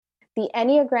the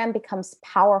Enneagram becomes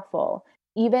powerful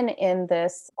even in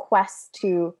this quest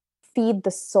to feed the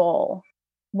soul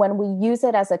when we use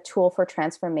it as a tool for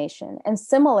transformation. And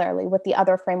similarly with the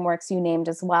other frameworks you named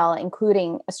as well,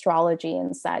 including astrology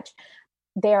and such,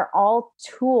 they're all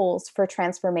tools for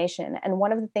transformation. And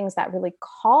one of the things that really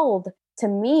called to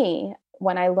me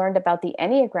when I learned about the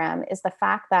Enneagram is the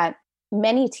fact that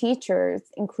many teachers,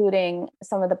 including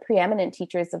some of the preeminent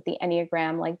teachers of the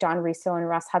Enneagram, like John Riso and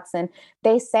Russ Hudson,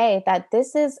 they say that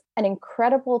this is an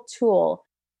incredible tool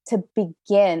to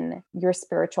begin your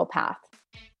spiritual path.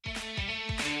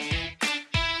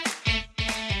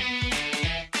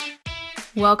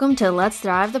 Welcome to Let's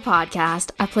Thrive the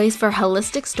podcast, a place for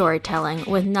holistic storytelling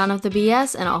with none of the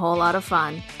BS and a whole lot of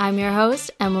fun. I'm your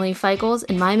host, Emily Feichels,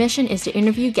 and my mission is to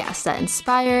interview guests that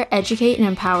inspire, educate, and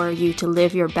empower you to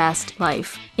live your best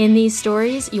life. In these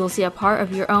stories, you will see a part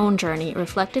of your own journey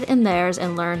reflected in theirs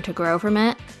and learn to grow from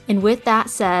it. And with that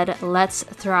said, let's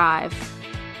thrive.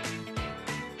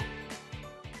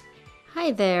 Hi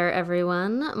there,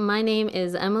 everyone. My name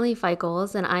is Emily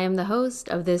Feichels, and I am the host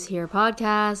of this here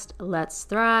podcast, Let's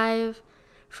Thrive.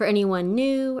 For anyone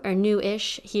new or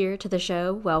new-ish here to the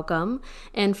show, welcome.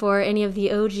 And for any of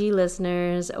the OG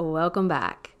listeners, welcome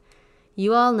back.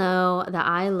 You all know that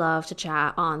I love to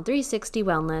chat on 360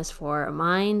 wellness for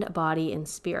mind, body, and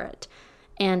spirit.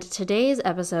 And today's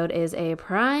episode is a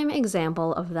prime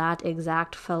example of that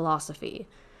exact philosophy.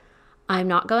 I'm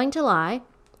not going to lie.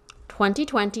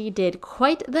 2020 did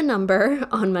quite the number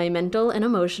on my mental and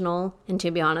emotional, and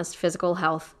to be honest, physical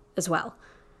health as well.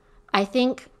 I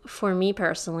think for me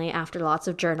personally, after lots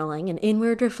of journaling and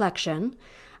inward reflection,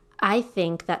 I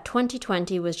think that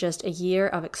 2020 was just a year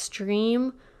of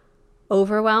extreme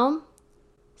overwhelm,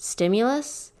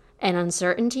 stimulus, and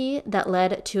uncertainty that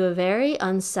led to a very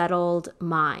unsettled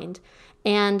mind.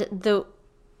 And the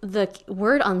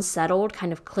word unsettled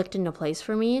kind of clicked into place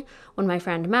for me when my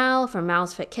friend Mal from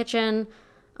Mal's Fit Kitchen,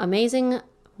 amazing,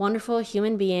 wonderful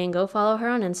human being, go follow her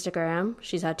on Instagram.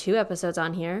 She's had 2 episodes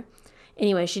on here.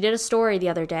 Anyway, she did a story the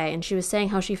other day and she was saying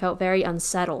how she felt very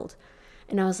unsettled.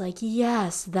 And I was like,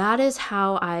 yes, that is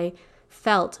how I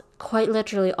felt quite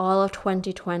literally all of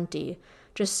 2020.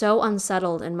 Just so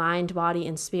unsettled in mind, body,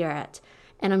 and spirit.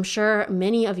 And I'm sure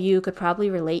many of you could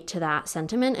probably relate to that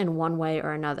sentiment in one way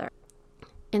or another.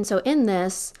 And so in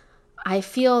this, I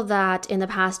feel that in the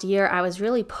past year, I was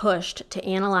really pushed to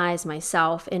analyze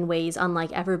myself in ways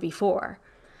unlike ever before.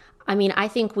 I mean, I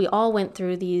think we all went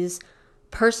through these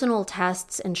personal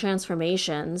tests and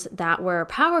transformations that were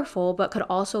powerful, but could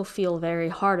also feel very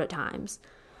hard at times.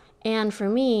 And for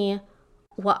me,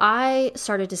 what I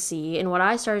started to see and what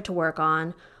I started to work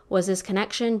on was this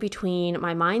connection between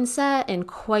my mindset and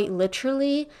quite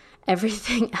literally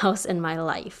everything else in my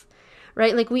life.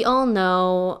 Right? Like we all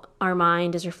know our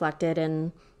mind is reflected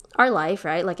in our life,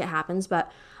 right? Like it happens,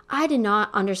 but I did not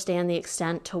understand the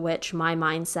extent to which my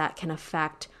mindset can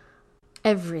affect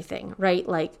everything, right?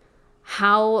 Like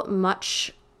how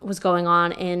much was going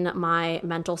on in my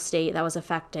mental state that was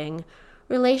affecting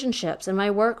relationships and my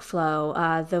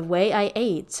workflow, the way I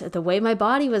ate, the way my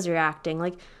body was reacting,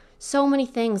 like so many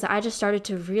things that I just started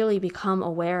to really become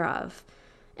aware of.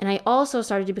 And I also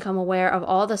started to become aware of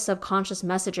all the subconscious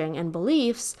messaging and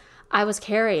beliefs I was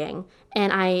carrying.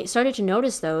 And I started to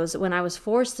notice those when I was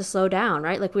forced to slow down,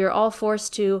 right? Like we were all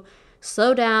forced to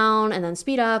slow down and then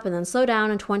speed up and then slow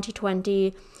down in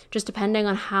 2020, just depending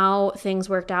on how things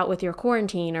worked out with your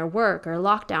quarantine or work or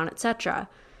lockdown, etc.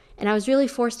 And I was really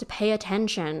forced to pay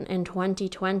attention in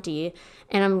 2020.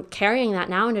 And I'm carrying that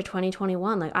now into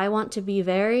 2021. Like I want to be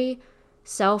very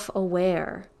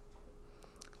self-aware.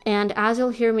 And as you'll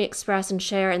hear me express and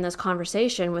share in this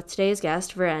conversation with today's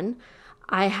guest, Vrin,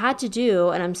 I had to do,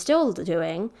 and I'm still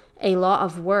doing, a lot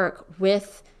of work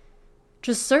with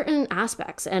just certain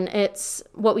aspects. And it's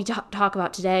what we talk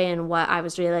about today and what I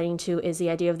was relating to is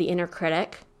the idea of the inner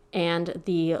critic and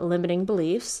the limiting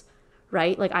beliefs,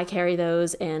 right? Like I carry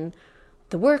those in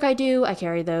the work I do. I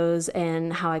carry those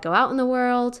in how I go out in the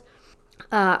world.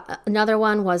 Another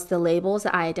one was the labels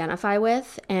that I identify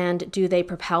with, and do they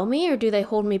propel me or do they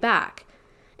hold me back?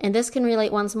 And this can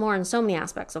relate once more in so many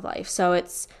aspects of life. So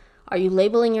it's, are you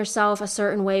labeling yourself a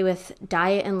certain way with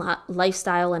diet and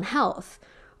lifestyle and health?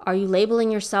 Are you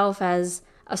labeling yourself as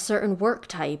a certain work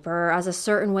type or as a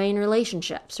certain way in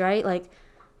relationships, right? Like,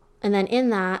 and then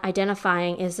in that,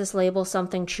 identifying, is this label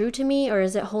something true to me or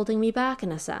is it holding me back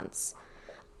in a sense?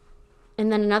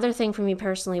 And then another thing for me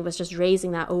personally was just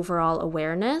raising that overall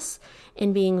awareness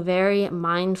and being very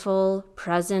mindful,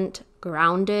 present,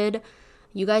 grounded.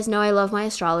 You guys know I love my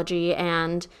astrology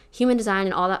and human design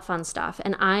and all that fun stuff.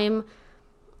 And I'm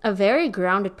a very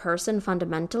grounded person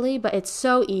fundamentally, but it's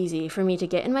so easy for me to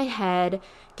get in my head,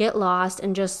 get lost,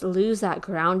 and just lose that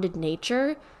grounded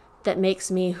nature that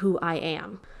makes me who I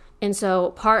am. And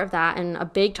so part of that, and a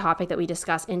big topic that we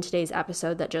discussed in today's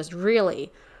episode that just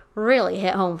really, really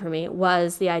hit home for me,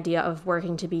 was the idea of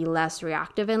working to be less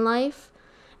reactive in life.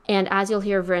 And as you'll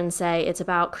hear Vryn say, it's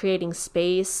about creating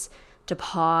space to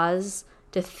pause,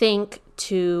 to think,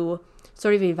 to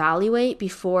sort of evaluate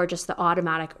before just the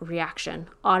automatic reaction,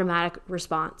 automatic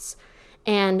response.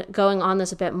 And going on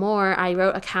this a bit more, I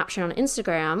wrote a caption on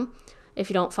Instagram.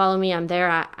 If you don't follow me, I'm there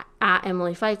at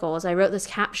Emily Feichels. I wrote this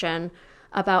caption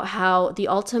about how the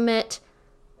ultimate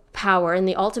power and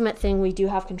the ultimate thing we do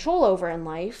have control over in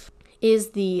life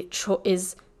is the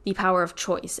power of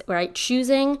choice, right?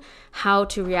 Choosing how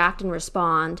to react and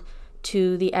respond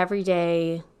to the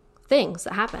everyday things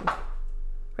that happen,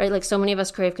 right? Like so many of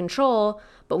us crave control,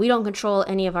 but we don't control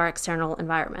any of our external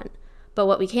environment. But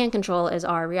what we can control is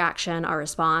our reaction, our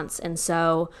response. And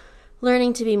so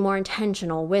learning to be more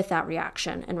intentional with that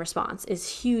reaction and response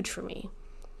is huge for me.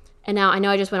 And now I know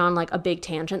I just went on like a big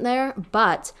tangent there,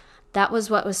 but that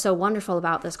was what was so wonderful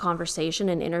about this conversation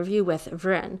and interview with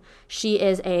Vryn. She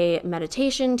is a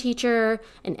meditation teacher,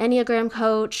 an Enneagram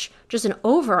coach, just an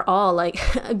overall like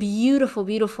a beautiful,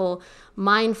 beautiful,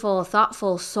 mindful,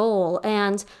 thoughtful soul.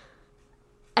 And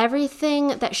everything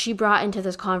that she brought into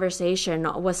this conversation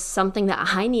was something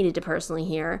that I needed to personally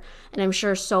hear, and I'm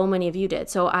sure so many of you did.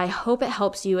 So I hope it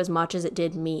helps you as much as it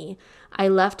did me. I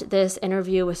left this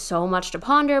interview with so much to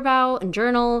ponder about and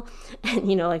journal and,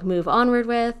 like move onward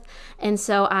with. And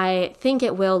so I think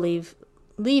it will leave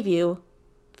you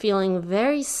feeling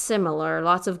very similar,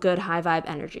 lots of good high vibe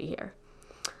energy here.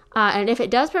 And if it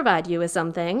does provide you with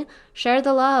something, share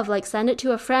the love, like send it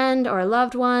to a friend or a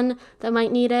loved one that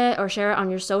might need it, or share it on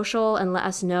your social and let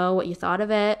us know what you thought of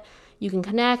it. You can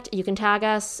connect, you can tag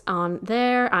us on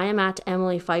there. I am at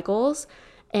Emily Feichels,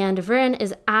 and Vryn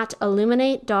is at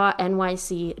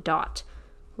illuminate.nyc.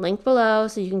 Link below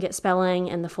so you can get spelling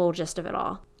and the full gist of it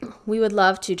all. We would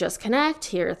love to just connect,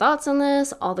 hear your thoughts on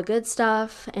this, all the good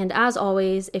stuff. And as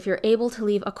always, if you're able to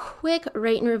leave a quick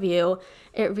rate and review,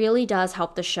 it really does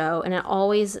help the show, and it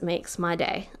always makes my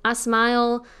day. I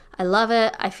smile, I love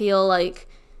it, I feel like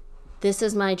this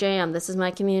is my jam, this is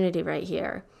my community right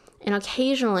here. And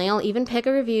occasionally I'll even pick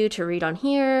a review to read on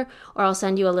here, or I'll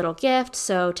send you a little gift,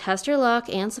 so test your luck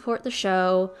and support the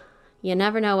show. You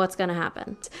never know what's going to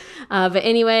happen. But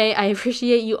anyway, I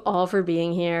appreciate you all for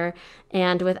being here.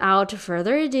 And without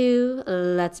further ado,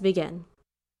 let's begin.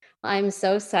 I'm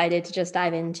so excited to just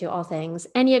dive into all things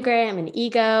Enneagram and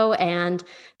ego and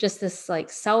just this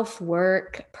like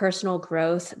self-work, personal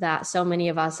growth that so many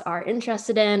of us are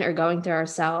interested in or going through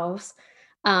ourselves.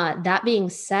 That being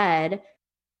said,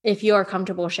 if you're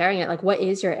comfortable sharing it, like what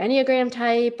is your Enneagram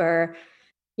type? Or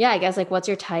I guess like what's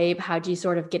your type? How do you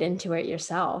sort of get into it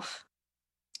yourself?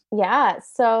 Yeah.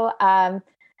 So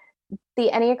the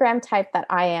Enneagram type that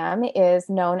I am is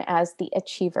known as the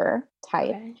achiever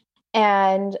type. Okay.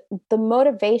 And the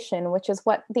motivation, which is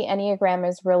what the Enneagram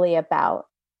is really about,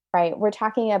 right? We're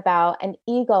talking about an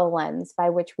ego lens by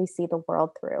which we see the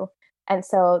world through. And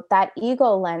so that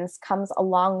ego lens comes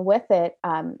along with it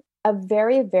a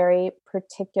very, very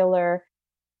particular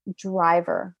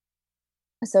driver,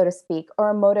 so to speak, or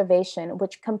a motivation,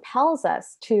 which compels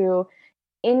us to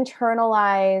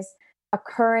internalize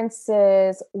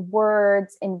occurrences,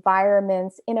 words,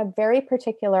 environments in a very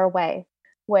particular way,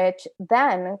 which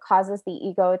then causes the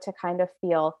ego to kind of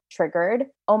feel triggered.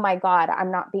 Oh my God,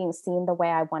 I'm not being seen the way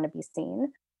I want to be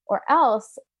seen. Or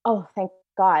else, oh, thank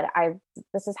God,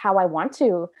 this is how I want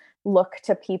to look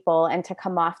to people and to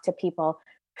come off to people.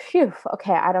 Phew,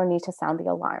 okay, I don't need to sound the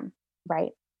alarm,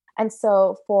 right? And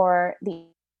so for the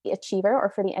achiever or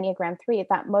for the Enneagram 3,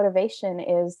 that motivation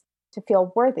is to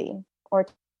feel worthy or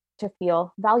to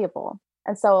feel valuable.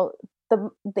 And so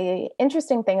the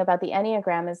interesting thing about the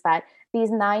Enneagram is that these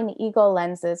 9 ego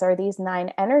lenses or these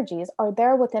 9 energies are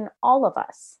there within all of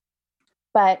us.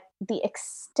 But the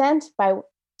extent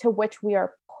to which we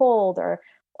are pulled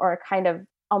or kind of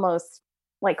almost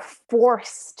like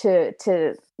forced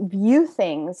to view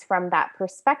things from that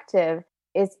perspective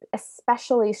is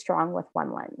especially strong with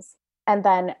one lens, and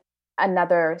then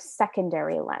another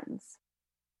secondary lens.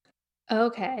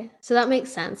 Okay, so that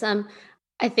makes sense.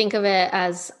 I think of it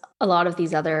as a lot of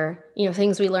these other,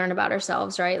 things we learn about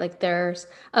ourselves, right? Like there's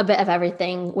a bit of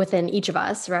everything within each of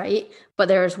us, right? But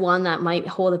there's one that might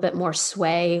hold a bit more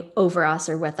sway over us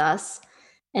or with us.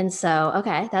 And so,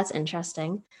 okay, that's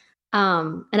interesting.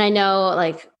 And I know,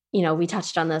 like, we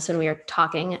touched on this when we were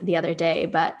talking the other day,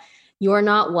 but you're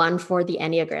not one for the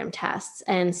Enneagram tests.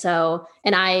 And so,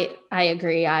 and I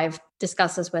agree. I've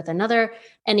discussed this with another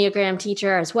Enneagram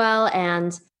teacher as well.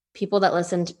 And people that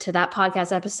listened to that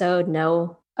podcast episode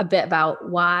know a bit about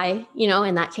why,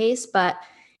 in that case. But,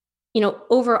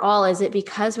 overall, is it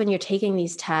because when you're taking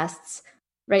these tests,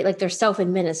 right, like they're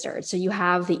self-administered. So you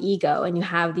have the ego and you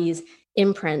have these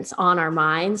imprints on our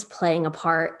minds playing a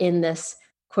part in this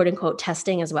quote unquote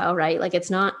testing as well, right? Like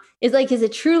is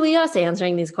it truly us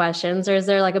answering these questions, or is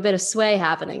there like a bit of sway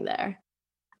happening there?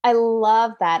 I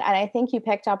love that. And I think you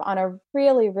picked up on a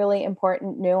really, really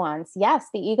important nuance. Yes,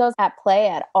 the ego's at play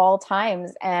at all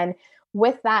times. And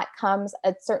with that comes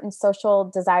a certain social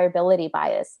desirability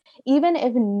bias. Even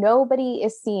if nobody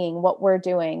is seeing what we're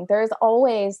doing, there's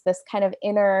always this kind of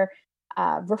inner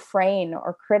refrain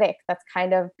or critic that's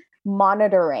kind of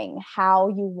monitoring how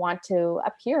you want to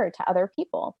appear to other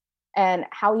people and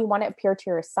how you want to appear to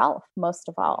yourself, most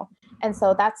of all. And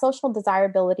so that social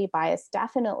desirability bias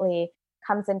definitely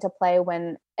comes into play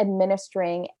when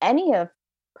administering any of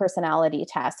personality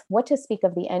tests, what to speak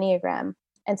of the Enneagram.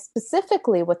 And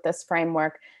specifically with this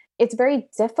framework, it's very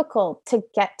difficult to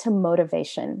get to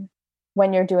motivation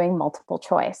when you're doing multiple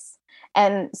choice.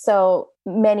 And so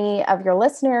many of your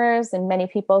listeners and many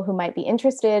people who might be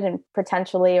interested and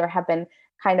potentially or have been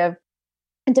kind of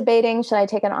debating, should I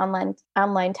take an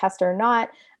online test or not?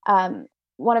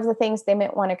 One of the things they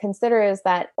might want to consider is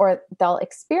that, or they'll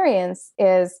experience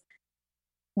is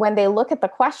when they look at the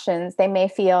questions, they may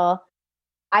feel,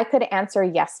 I could answer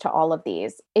yes to all of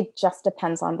these. It just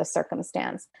depends on the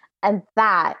circumstance. And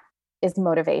that is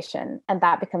motivation. And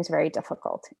that becomes very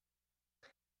difficult.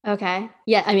 Okay.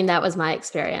 Yeah. I mean, that was my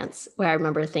experience where I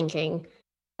remember thinking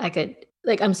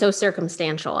I'm so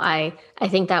circumstantial. I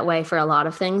think that way for a lot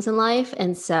of things in life.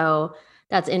 And so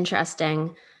that's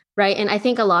interesting. Right. And I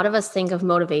think a lot of us think of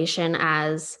motivation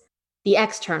as the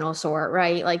external sort,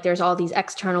 right? Like there's all these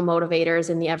external motivators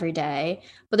in the everyday,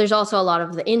 but there's also a lot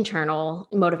of the internal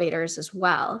motivators as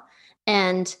well.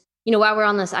 And, while we're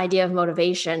on this idea of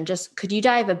motivation, just could you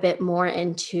dive a bit more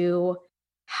into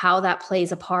how that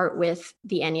plays a part with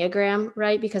the Enneagram,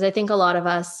 right? Because I think a lot of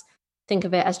us think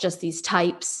of it as just these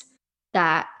types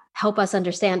that help us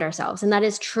understand ourselves. And that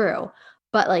is true.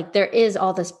 But like there is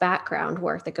all this background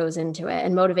work that goes into it.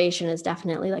 And motivation is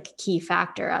definitely like a key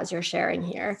factor as you're sharing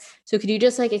here. So could you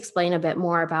just like explain a bit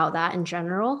more about that in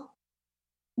general?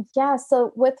 Yeah.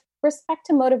 So with respect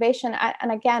to motivation,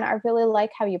 and again, I really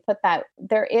like how you put that.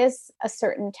 There is a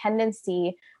certain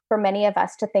tendency for many of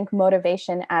us to think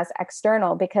motivation as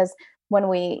external, because when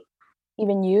we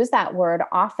even use that word,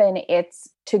 often it's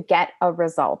to get a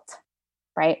result,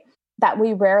 right? That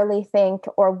we rarely think,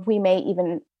 or we may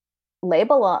even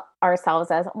label ourselves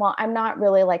as, well, I'm not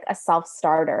really like a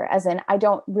self-starter, as in I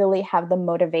don't really have the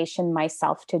motivation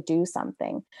myself to do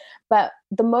something. But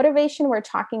the motivation we're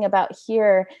talking about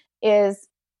here is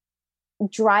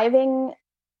driving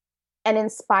and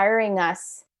inspiring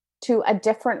us to a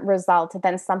different result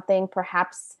than something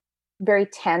perhaps very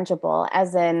tangible,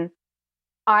 as in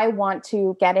I want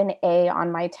to get an A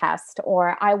on my test,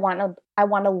 or I want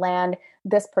to land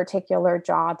this particular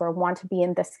job, or want to be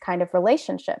in this kind of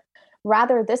relationship.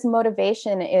 Rather, this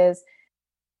motivation is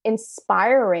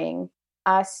inspiring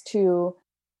us to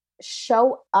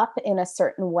show up in a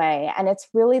certain way. And it's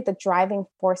really the driving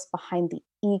force behind the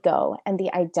ego and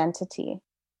the identity,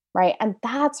 right? And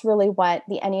that's really what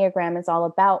the Enneagram is all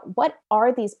about. What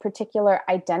are these particular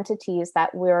identities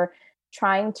that we're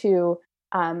trying to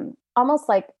almost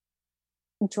like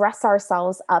dress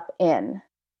ourselves up in,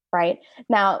 right?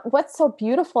 Now, what's so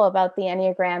beautiful about the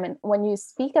Enneagram, and when you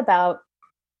speak about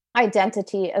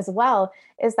identity as well,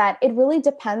 is that it really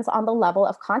depends on the level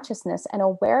of consciousness and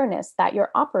awareness that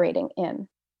you're operating in.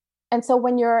 And so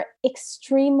when you're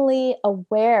extremely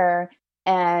aware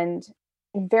and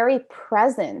very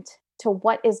present to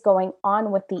what is going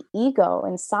on with the ego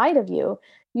inside of you,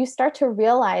 you start to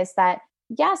realize that,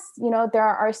 yes, there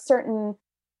are certain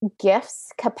gifts,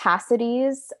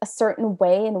 capacities, a certain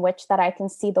way in which that I can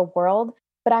see the world,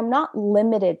 but I'm not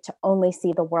limited to only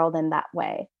see the world in that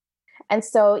way. And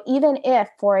so even if,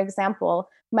 for example,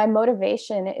 my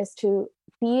motivation is to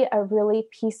be a really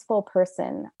peaceful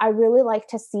person, I really like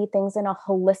to see things in a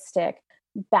holistic,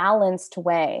 balanced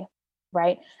way,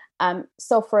 right?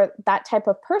 So for that type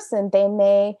of person,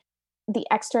 the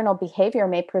external behavior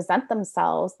may present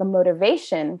themselves, the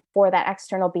motivation for that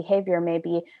external behavior may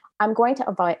be, I'm going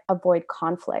to avoid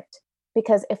conflict,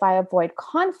 because if I avoid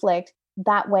conflict,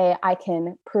 that way I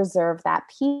can preserve that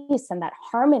peace and that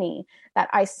harmony that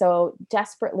I so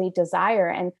desperately desire.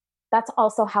 And that's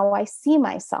also how I see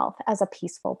myself, as a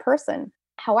peaceful person.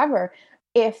 However,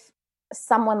 if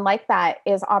someone like that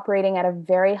is operating at a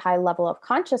very high level of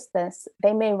consciousness,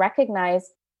 they may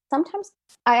recognize, sometimes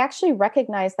I actually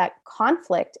recognize that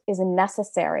conflict is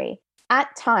necessary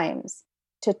at times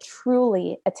to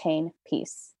truly attain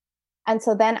peace. And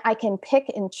so then I can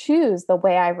pick and choose the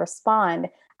way I respond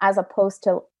as opposed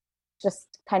to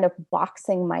just kind of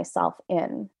boxing myself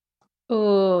in.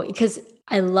 Oh, because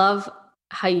I love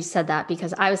how you said that,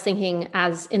 because I was thinking,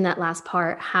 as in that last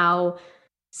part, how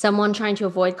someone trying to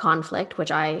avoid conflict,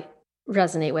 which I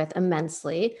resonate with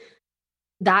immensely,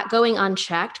 that going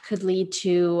unchecked could lead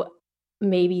to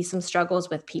maybe some struggles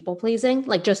with people pleasing.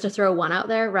 Like, just to throw one out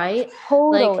there, right? Like,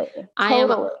 Totally. I am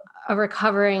Totally. a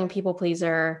recovering people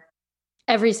pleaser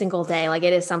every single day. Like,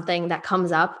 it is something that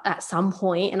comes up at some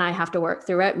point and I have to work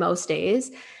through it most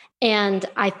days. And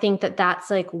I think that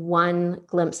that's like one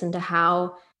glimpse into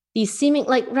how these seeming,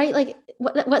 like, right, like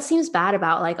what seems bad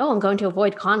about, like, oh, I'm going to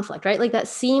avoid conflict, right? Like, that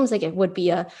seems like it would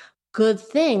be a good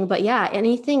thing, but yeah,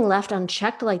 anything left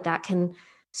unchecked like that can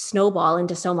snowball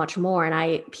into so much more.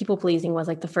 And people pleasing was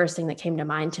like the first thing that came to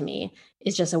mind to me,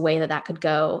 is just a way that that could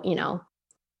go,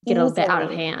 get a bit out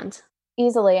of Easily. hand.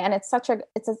 Easily. And such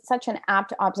an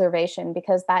apt observation,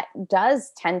 because that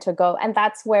does tend to go, and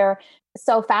that's where,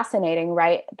 so fascinating,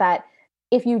 right? That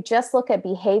if you just look at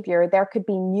behavior, there could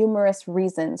be numerous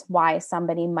reasons why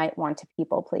somebody might want to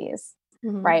people please,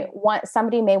 Mhm. right?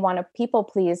 Somebody may want to people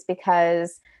please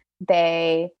because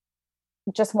they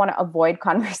just want to avoid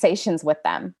conversations with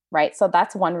them, right? So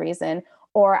that's one reason.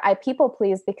 Or I people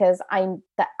please because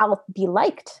I'll be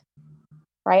liked,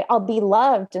 right? I'll be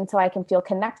loved, and so I can feel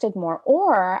connected more.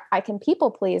 Or I can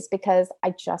people please because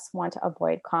I just want to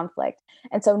avoid conflict.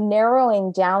 And so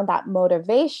narrowing down that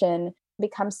motivation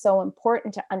becomes so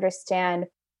important to understand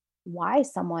why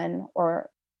someone, or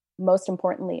most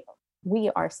importantly, we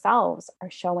ourselves,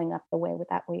 are showing up the way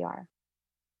that we are.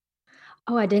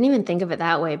 Oh, I didn't even think of it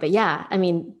that way. But yeah, I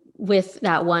mean, with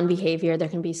that one behavior, there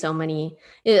can be so many,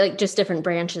 like, just different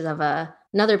branches of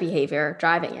another behavior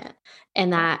driving it.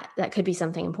 And Yeah. that could be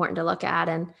something important to look at.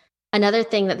 And another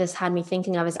thing that this had me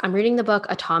thinking of is, I'm reading the book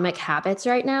Atomic Habits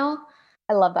right now.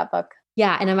 I love that book.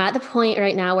 Yeah. And I'm at the point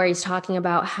right now where he's talking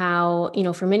about how,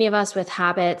 for many of us with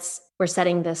habits, we're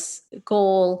setting this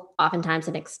goal, oftentimes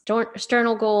an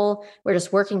external goal. We're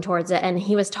just working towards it. And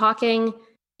he was talking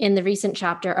in the recent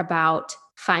chapter about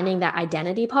finding that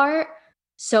identity part.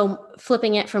 So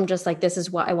flipping it from just like, this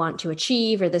is what I want to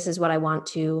achieve, or this is what I want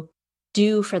to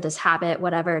do for this habit,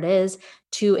 whatever it is,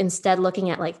 to instead looking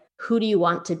at, like, who do you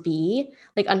want to be?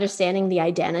 Like, understanding the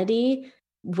identity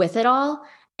with it all.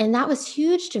 And that was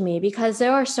huge to me, because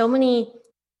there are so many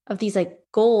of these, like,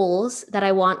 goals that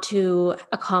I want to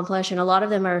accomplish, and a lot of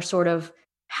them are sort of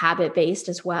habit based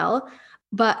as well.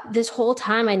 But this whole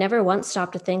time, I never once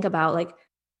stopped to think about, like,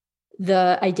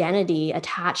 the identity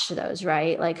attached to those,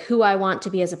 right? Like, who I want to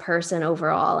be as a person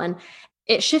overall. And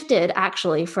it shifted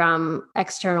actually from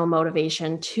external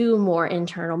motivation to more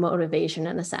internal motivation,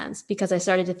 in a sense, because I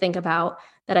started to think about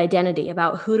that identity,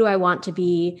 about who do I want to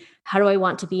be? How do I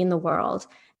want to be in the world?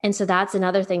 And so that's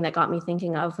another thing that got me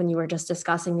thinking of when you were just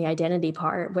discussing the identity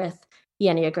part with the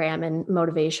Enneagram and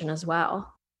motivation as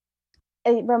well.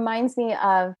 It reminds me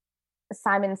of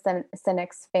Simon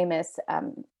Sinek's famous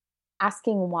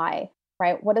asking why,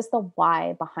 right? What is the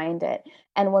why behind it?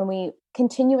 And when we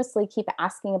continuously keep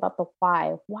asking about the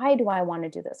why do I want to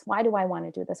do this? Why do I want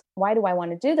to do this? Why do I want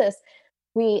to do this?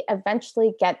 We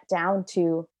eventually get down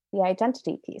to the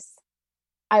identity piece.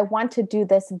 I want to do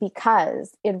this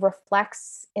because it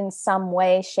reflects in some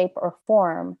way, shape, or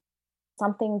form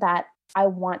something that I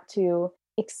want to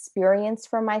experience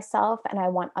for myself and I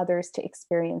want others to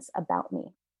experience about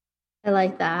me. I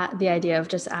like that, the idea of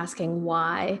just asking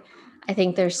why. I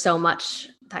think there's so much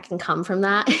that can come from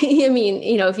that. I mean,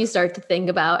 if you start to think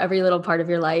about every little part of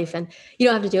your life, and you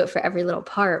don't have to do it for every little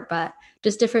part, but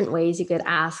just different ways you could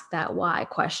ask that why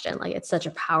question. Like, it's such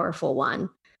a powerful one.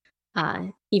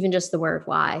 Even just the word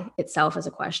why itself is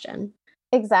a question.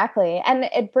 Exactly. And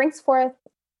it brings forth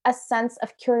a sense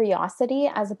of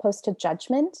curiosity as opposed to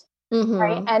judgment,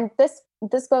 right? Hmm. And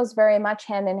this goes very much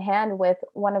hand in hand with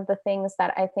one of the things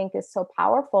that I think is so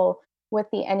powerful with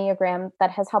the Enneagram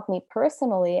that has helped me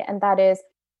personally, and that is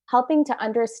helping to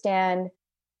understand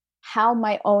how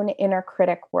my own inner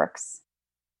critic works,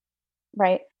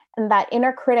 right? And that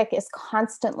inner critic is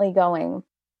constantly going,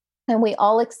 and we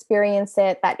all experience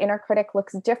it. That inner critic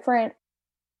looks different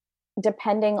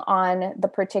depending on the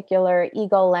particular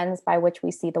ego lens by which we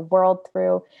see the world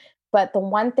through. But the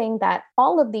one thing that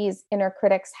all of these inner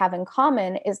critics have in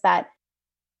common is that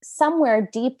somewhere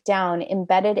deep down,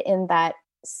 embedded in that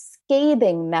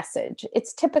scathing message,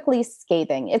 it's typically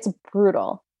scathing, it's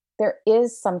brutal. there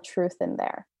is some truth in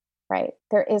there, right?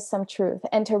 There is some truth.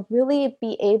 And to really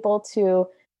be able to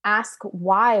ask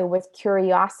why with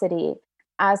curiosity,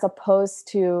 as opposed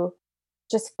to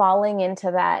just falling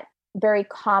into that very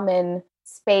common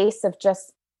space of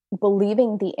just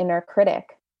believing the inner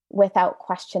critic without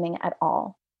questioning at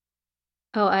all.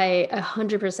 Oh, I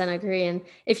 100% agree. And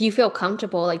if you feel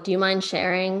comfortable, like, do you mind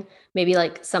sharing maybe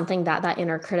like something that that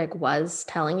inner critic was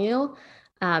telling you?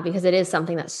 Because it is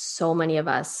something that so many of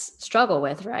us struggle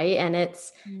with, right? And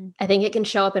Mm. I think it can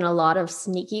show up in a lot of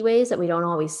sneaky ways that we don't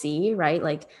always see, right?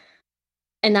 Like,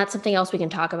 and that's something else we can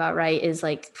talk about, right? Is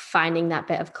like finding that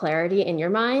bit of clarity in your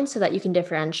mind so that you can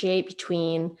differentiate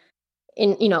between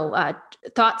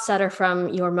thoughts that are from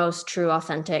your most true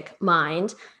authentic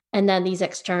mind, and then these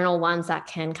external ones that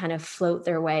can kind of float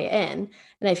their way in.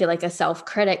 And I feel like a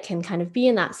self-critic can kind of be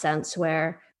in that sense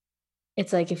where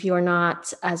it's like if you're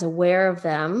not as aware of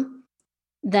them,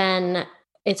 then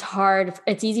it's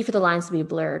easy for the lines to be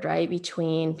blurred, right,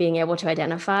 between being able to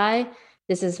identify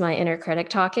this is my inner critic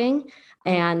talking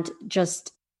Right. and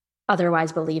just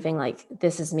otherwise believing like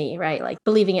this is me, right, like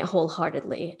believing it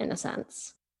wholeheartedly in a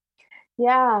sense.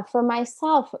 Yeah, for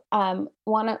myself, my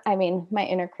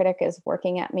inner critic is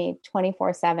working at me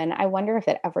 24/7. I wonder if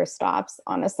it ever stops,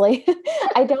 honestly.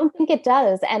 I don't think it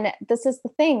does. And this is the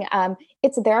thing.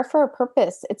 It's there for a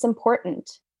purpose. It's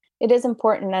important. It is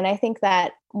important. And I think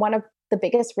that one of the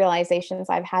biggest realizations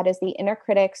I've had is the inner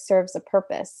critic serves a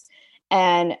purpose.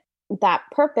 And that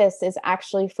purpose is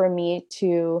actually for me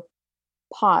to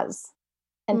pause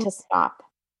and Mm. to stop,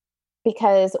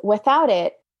 because without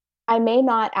it, I may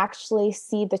not actually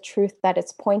see the truth that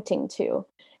it's pointing to.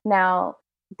 Now,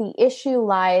 the issue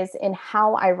lies in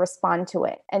how I respond to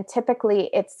it. And typically,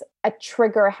 it's a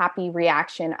trigger happy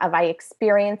reaction of I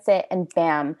experience it and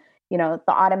bam, the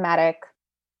automatic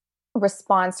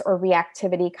response or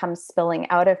reactivity comes spilling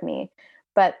out of me.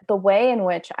 But the way in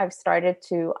which I've started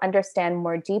to understand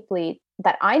more deeply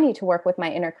that I need to work with my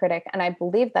inner critic, and I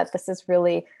believe that this is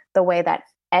really the way that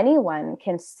anyone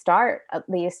can start, at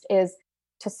least, is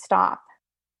to stop,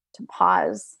 to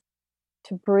pause,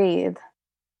 to breathe,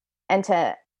 and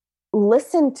to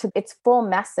listen to its full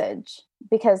message.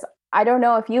 Because I don't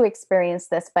know if you experience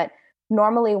this, but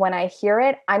normally when I hear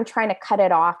it, I'm trying to cut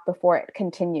it off before it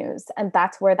continues. And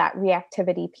that's where that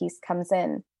reactivity piece comes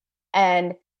in.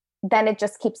 And then it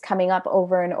just keeps coming up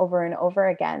over and over and over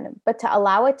again. But to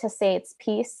allow it to say its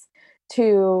piece,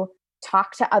 to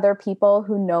talk to other people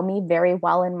who know me very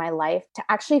well in my life, to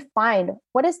actually find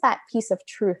what is that piece of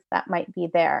truth that might be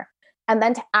there, and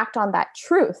then to act on that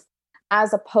truth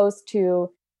as opposed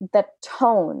to the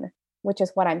tone, which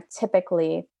is what I'm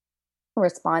typically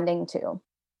responding to.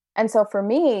 And so for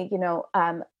me,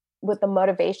 with the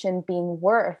motivation being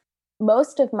worth,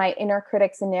 most of my inner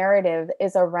critic's narrative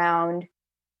is around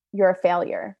you're a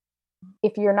failure.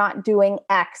 If you're not doing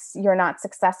X, you're not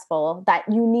successful, that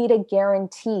you need a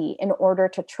guarantee in order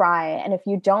to try. And if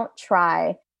you don't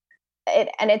try it,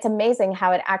 and it's amazing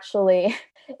how it actually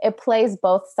it plays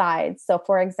both sides. So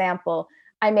for example,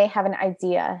 I may have an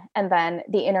idea and then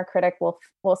the inner critic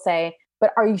will say,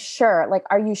 but are you sure? Like,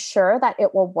 are you sure that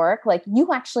it will work? Like,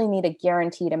 you actually need a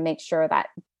guarantee to make sure that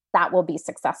that will be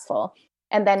successful.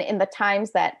 And then in the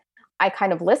times that I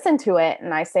kind of listen to it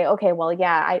and I say, okay, well,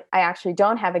 yeah, I actually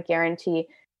don't have a guarantee,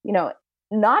 you know,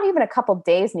 not even a couple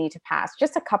days need to pass,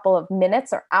 just a couple of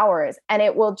minutes or hours. And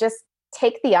it will just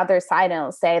take the other side and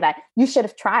it'll say that you should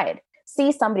have tried.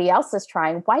 See, somebody else is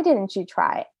trying. Why didn't you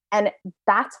try? And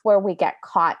that's where we get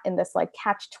caught in this like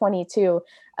catch 22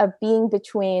 of being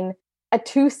between a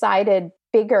two-sided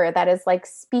figure that is like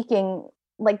speaking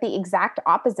like the exact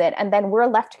opposite. And then we're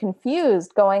left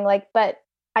confused going like, but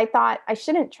I thought I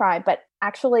shouldn't try, but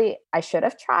actually I should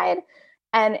have tried.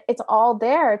 And it's all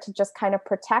there to just kind of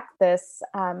protect this,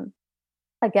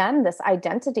 again, this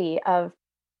identity of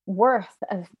worth,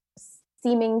 of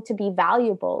seeming to be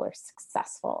valuable or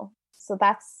successful. So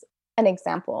that's an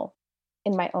example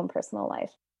in my own personal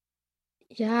life.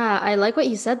 Yeah, I like what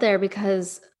you said there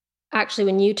because actually,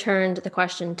 when you turned the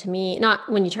question to me, not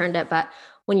when you turned it, but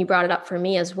when you brought it up for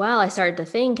me as well, I started to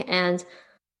think, and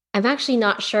I'm actually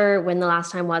not sure when the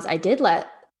last time was I did let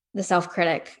the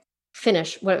self-critic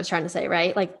finish what it was trying to say,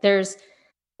 right? Like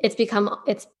it's become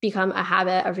a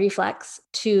habit, a reflex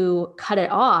to cut it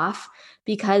off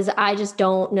because I just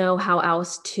don't know how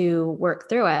else to work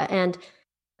through it. And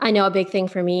I know a big thing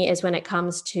for me is when it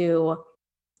comes to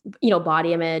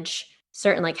body image,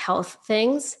 certain like health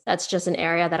things. That's just an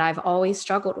area that I've always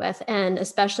struggled with. And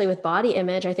especially with body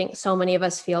image, I think so many of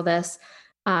us feel this,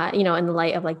 in the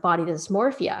light of like body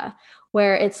dysmorphia,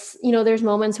 where it's, there's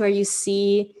moments where you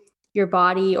see your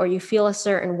body or you feel a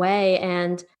certain way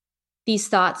and these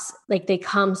thoughts, like they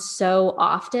come so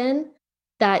often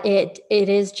that it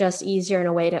is just easier in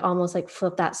a way to almost like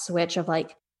flip that switch of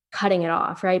like cutting it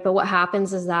off, right? But what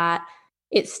happens is that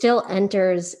it still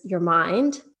enters your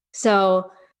mind.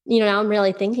 So, now I'm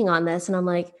really thinking on this and I'm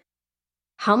like,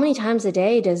 how many times a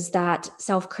day does that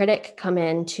self-critic come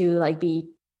in to like be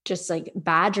just like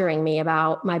badgering me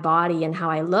about my body and how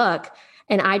I look?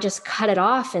 And I just cut it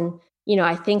off and,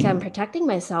 I think I'm protecting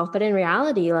myself, but in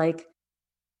reality, like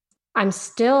I'm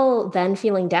still then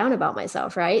feeling down about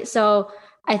myself, right? So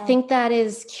I Yeah. think that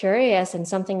is curious and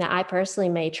something that I personally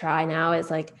may try now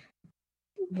is like,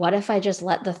 what if I just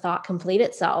let the thought complete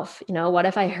itself? What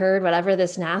if I heard whatever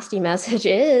this nasty message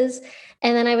is,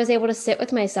 and then I was able to sit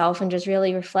with myself and just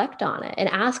really reflect on it and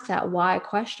ask that why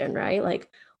question, right? Like,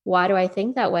 why do I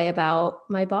think that way about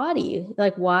my body?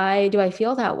 Like, why do I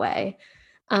feel that way?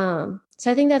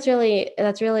 So I think that's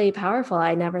really powerful.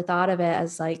 I never thought of it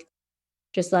as like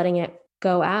just letting it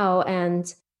go out.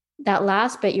 And that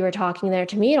last bit you were talking there,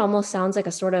 to me, it almost sounds like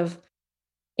a sort of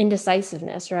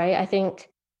indecisiveness, right? I think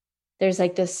there's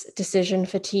like this decision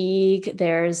fatigue.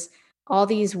 There's all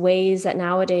these ways that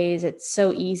nowadays it's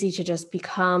so easy to just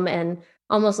become and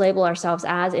almost label ourselves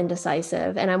as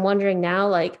indecisive. And I'm wondering now,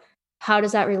 like, how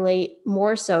does that relate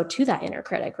more so to that inner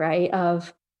critic, right?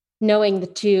 Of knowing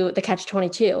the catch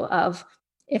 22 of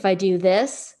if I do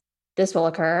this, this will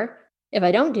occur. If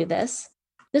I don't do this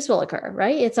will occur,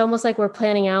 right? It's almost like we're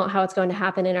planning out how it's going to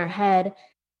happen in our head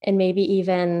and maybe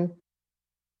even,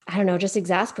 I don't know, just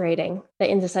exasperating the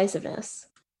indecisiveness.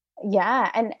 Yeah,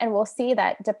 and we'll see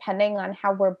that depending on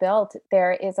how we're built,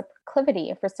 there is a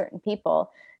proclivity for certain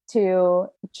people to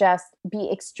just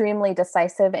be extremely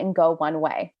decisive and go one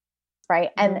way,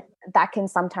 right? And Mhm. that can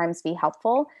sometimes be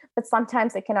helpful, but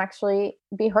sometimes it can actually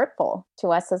be hurtful to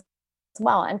us as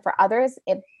well. And for others,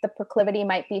 the proclivity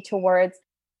might be towards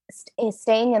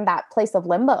staying in that place of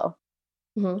limbo,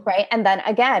 Mhm. right? And then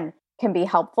again, can be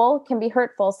helpful, can be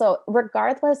hurtful. So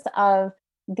regardless of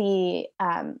the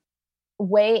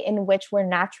way in which we're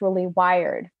naturally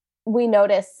wired, we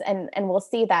notice and we'll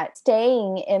see that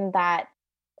staying in that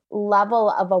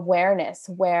level of awareness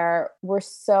where we're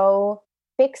so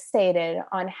fixated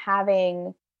on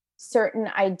having certain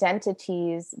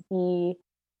identities be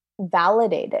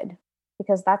validated,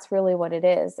 because that's really what it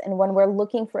is. And when we're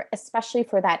looking for, especially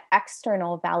for that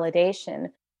external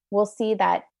validation, we'll see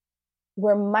that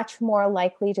we're much more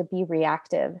likely to be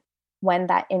reactive when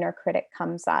that inner critic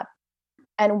comes up.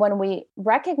 And when we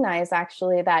recognize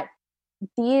actually that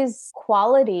these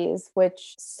qualities,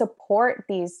 which support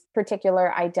these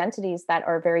particular identities that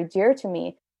are very dear to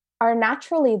me, are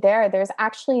naturally there, there's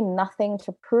actually nothing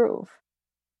to prove,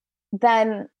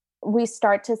 then we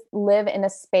start to live in a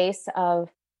space of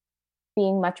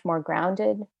being much more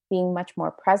grounded, being much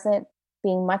more present,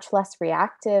 being much less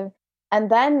reactive. And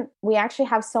then we actually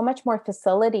have so much more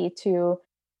facility to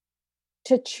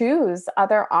choose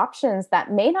other options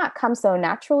that may not come so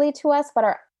naturally to us, but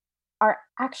are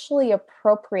actually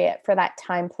appropriate for that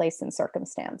time, place, and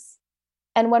circumstance.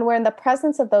 And when we're in the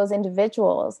presence of those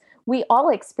individuals, we all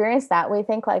experience that. We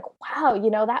think like, wow,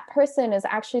 that person is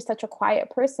actually such a quiet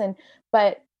person,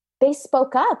 but they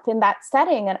spoke up in that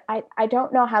setting. And I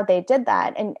don't know how they did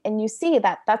that. And you see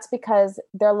that that's because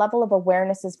their level of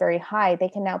awareness is very high. They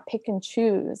can now pick and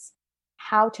choose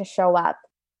how to show up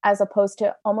as opposed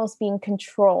to almost being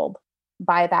controlled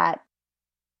by that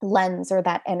lens or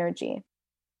that energy.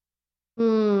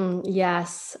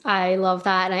 Yes, I love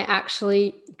that. And I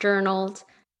actually journaled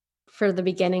for the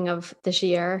beginning of this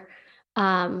year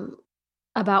um,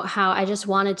 about how I just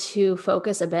wanted to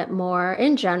focus a bit more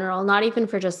in general, not even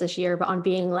for just this year, but on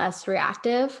being less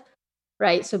reactive,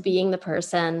 right? So being the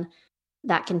person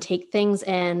that can take things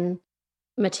in,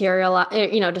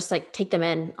 just like take them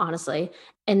in, honestly,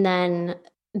 and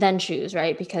then choose,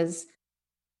 right? Because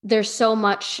there's so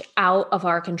much out of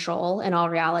our control in all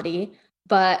reality.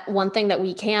 But one thing that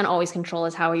we can always control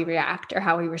is how we react or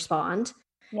how we respond.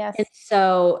 And Yes.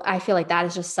 so I feel like that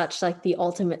is just such like the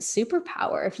ultimate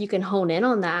superpower. If you can hone in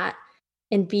on that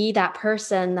and be that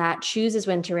person that chooses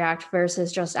when to react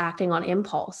versus just acting on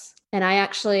impulse. And I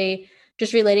actually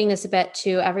just relating this a bit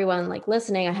to everyone like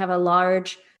listening, I have a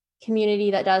large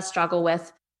community that does struggle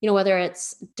with, whether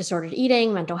it's disordered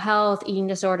eating, mental health, eating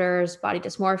disorders, body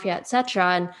dysmorphia,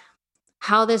 etc. And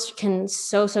how this can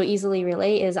so easily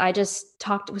relate is I just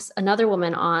talked with another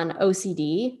woman on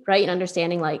OCD, right? And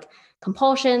understanding like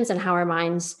compulsions and how our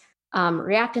minds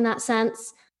react in that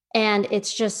sense. And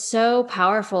it's just so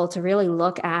powerful to really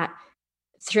look at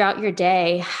throughout your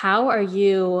day. How are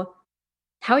you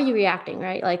reacting,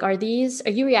 right? Like, are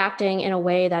you reacting in a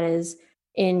way that is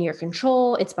in your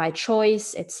control, it's by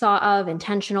choice, it's thought of,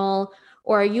 intentional,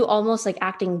 or are you almost like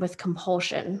acting with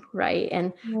compulsion, right?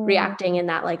 And Mm, reacting in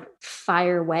that like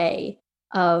fire way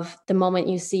of the moment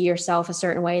you see yourself a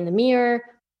certain way in the mirror,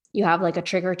 you have like a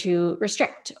trigger to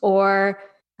restrict. Or,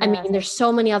 I mean, yes. there's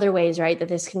so many other ways, right, that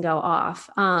this can go off.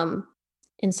 And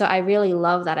so I really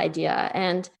love that idea.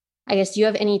 And I guess, do you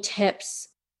have any tips,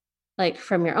 like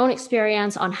from your own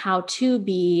experience, on how to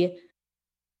be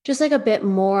just like a bit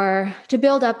more to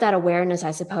build up that awareness,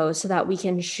 I suppose, so that we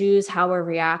can choose how we're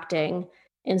reacting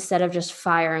instead of just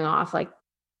firing off like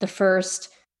the first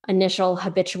initial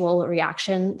habitual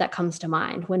reaction that comes to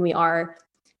mind when we are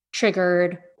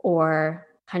triggered or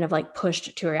kind of like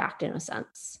pushed to react in a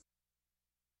sense?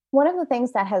 One of the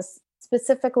things that has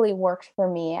specifically worked for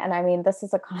me, and I mean, this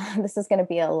is this is going to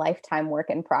be a lifetime work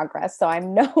in progress. So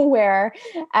I'm nowhere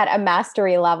at a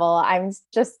mastery level. I'm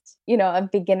just, a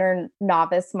beginner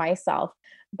novice myself.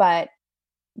 But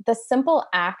the simple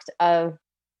act of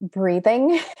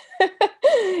breathing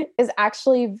is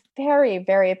actually very,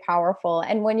 very powerful.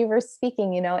 And when you were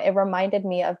speaking, it reminded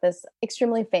me of this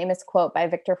extremely famous quote by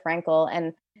Viktor Frankl.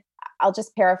 And I'll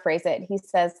just paraphrase it. He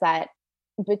says that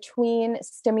between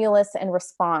stimulus and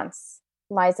response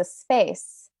lies a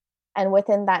space, and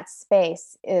within that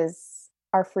space is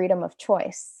our freedom of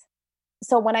choice.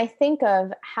 So when I think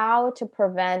of how to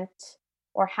prevent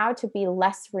or how to be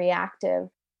less reactive,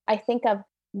 I think of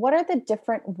what are the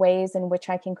different ways in which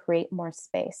I can create more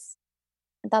space.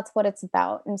 That's what it's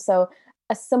about. And so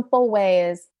a simple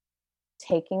way is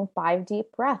taking 5 deep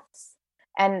breaths.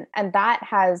 And that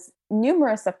has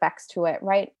numerous effects to it,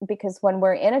 right? Because when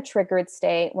we're in a triggered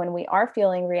state, when we are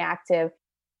feeling reactive,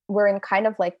 we're in kind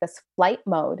of like this flight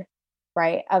mode,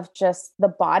 right? Of just the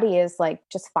body is like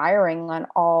just firing on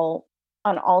all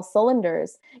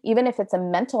cylinders. Even if it's a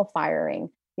mental firing,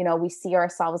 we see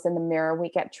ourselves in the mirror, we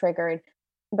get triggered.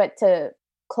 But to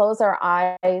close our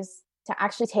eyes, to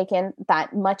actually take in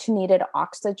that much needed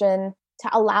oxygen, to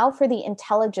allow for the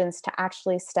intelligence to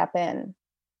actually step in,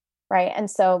 right? And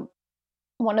so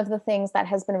one of the things that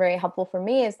has been very helpful for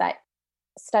me is that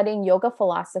studying yoga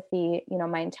philosophy,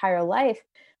 my entire life,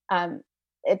 um,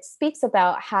 it speaks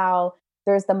about how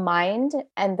there's the mind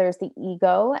and there's the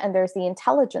ego and there's the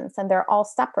intelligence, and they're all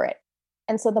separate.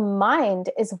 And so the mind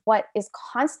is what is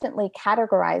constantly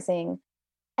categorizing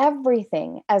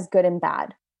everything as good and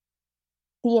bad.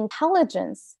 The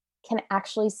intelligence can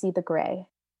actually see the gray.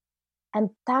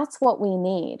 And that's what we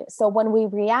need. So when we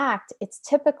react, it's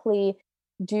typically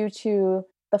due to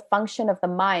the function of the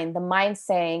mind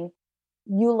saying,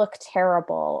 you look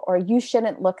terrible, or you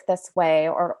shouldn't look this way,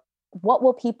 or what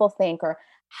will people think, or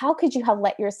how could you have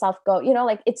let yourself go?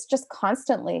 Like it's just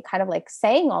constantly kind of like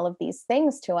saying all of these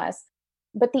things to us.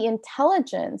 But the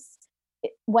intelligence,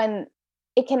 when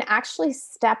it can actually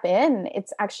step in,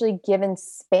 it's actually given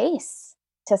space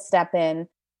to step in,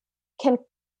 can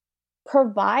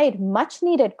provide much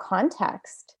needed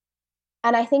context.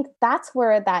 And I think that's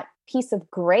where that piece of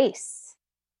grace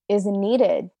is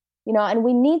needed, and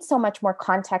we need so much more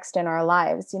context in our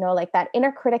lives, like that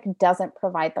inner critic doesn't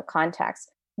provide the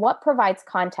context. What provides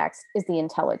context is the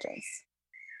intelligence.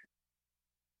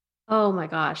 Oh my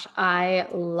gosh, I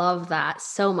love that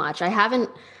so much. I haven't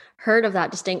heard of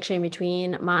that distinction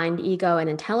between mind, ego, and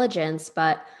intelligence,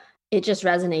 but it just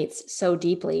resonates so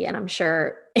deeply. And I'm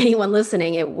sure anyone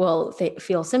listening, it will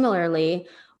feel similarly.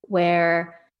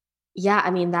 Where, yeah,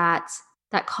 I mean that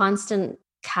constant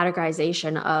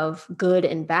categorization of good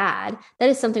and bad, that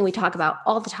is something we talk about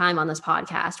all the time on this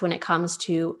podcast when it comes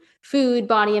to food,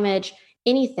 body image,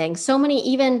 anything. So many,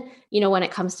 even, when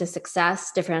it comes to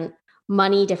success, different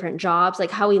money, different jobs, like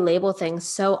how we label things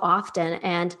so often.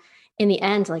 And in the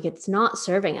end, like it's not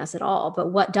serving us at all.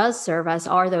 But what does serve us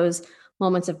are those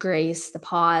moments of grace, the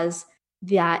pause,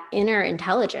 that inner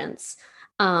intelligence.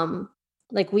 Um,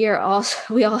 like we are all,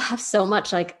 we all have so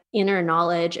much like inner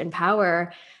knowledge and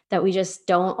power that we just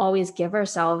don't always give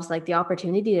ourselves like the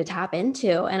opportunity to tap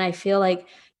into. And I feel like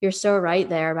you're so right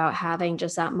there about having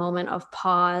just that moment of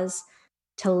pause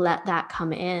to let that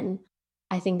come in.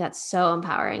 I think that's so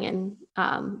empowering.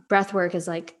 And breath work is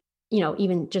like,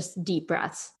 even just deep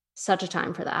breaths, such a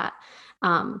time for that.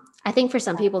 I think for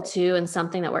some people too, and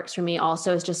something that works for me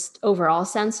also is just overall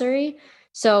sensory.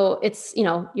 So it's,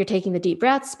 you're taking the deep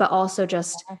breaths, but also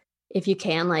just if you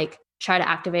can, like try to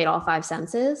activate all five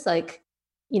senses, like,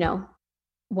 you know,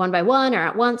 one by one or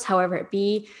at once, however it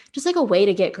be, just like a way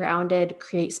to get grounded,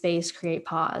 create space, create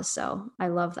pause. So I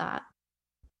love that.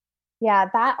 Yeah,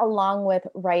 that along with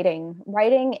writing.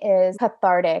 Writing is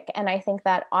cathartic. And I think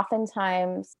that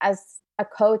oftentimes, as a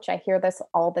coach, I hear this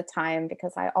all the time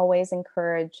because I always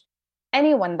encourage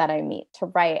anyone that I meet to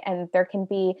write. And there can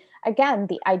be, again,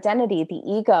 the identity, the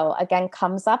ego again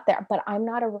comes up there, but I'm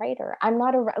not a writer. I'm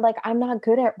not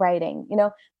good at writing.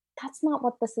 That's not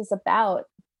what this is about.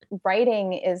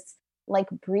 Writing is like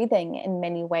breathing in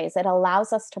many ways. It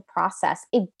allows us to process,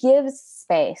 it gives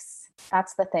space.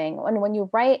 That's the thing. And when you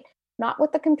write, not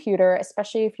with the computer,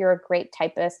 especially if you're a great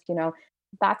typist,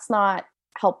 that's not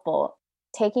helpful.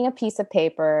 Taking a piece of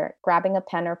paper, grabbing a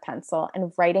pen or pencil,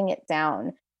 and writing it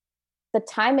down. The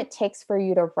time it takes for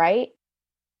you to write,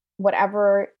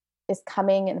 whatever is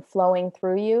coming and flowing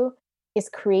through you, is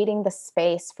creating the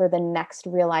space for the next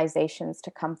realizations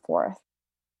to come forth.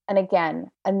 And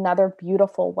again, another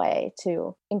beautiful way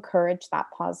to encourage that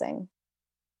pausing.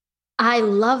 I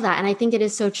love that. And I think it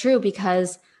is so true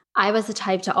because I was the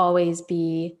type to always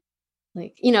be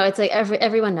like, it's like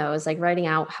everyone knows like writing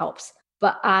out helps,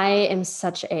 but I am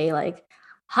such a like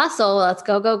hustle, let's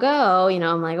go, go, go.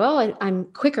 I'm like, well, I'm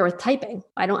quicker with typing.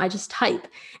 I just type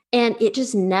and it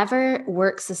just never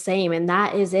works the same. And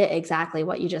that is it exactly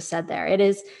what you just said there. It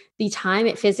is the time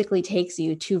it physically takes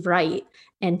you to write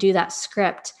and do that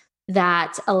script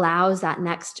that allows that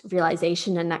next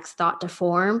realization and next thought to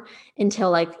form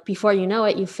until like before you know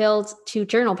it, you filled 2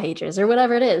 journal pages or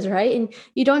whatever it is, right? And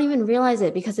you don't even realize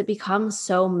it because it becomes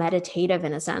so meditative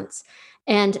in a sense.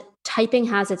 And typing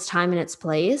has its time and its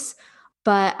place.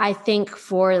 But I think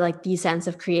for like the sense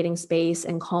of creating space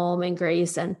and calm and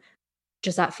grace and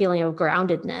just that feeling of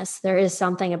groundedness, there is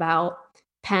something about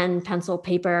pen, pencil,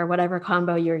 paper, whatever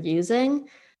combo you're using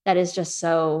that is just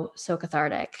so, so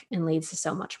cathartic and leads to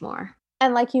so much more.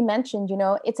 And like you mentioned,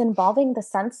 it's involving the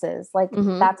senses. Like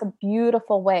that's a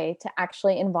beautiful way to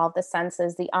actually involve the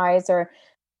senses. The eyes are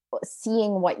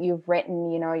seeing what you've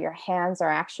written, your hands are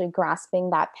actually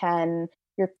grasping that pen,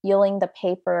 you're feeling the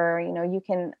paper. You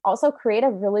can also create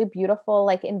a really beautiful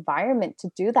like environment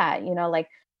to do that, like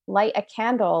light a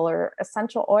candle or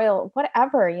essential oil,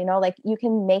 whatever, like you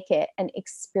can make it an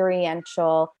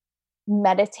experiential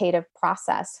meditative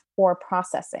process for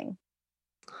processing.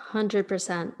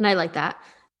 100%. And I like that.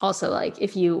 Also, like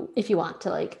if you want to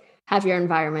like have your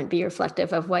environment be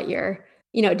reflective of what you're,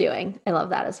 doing. I love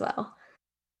that as well.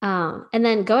 And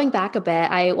then going back a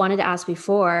bit, I wanted to ask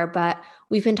before, but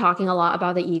we've been talking a lot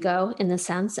about the ego in this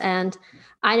sense. And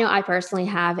I know I personally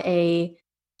have a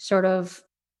sort of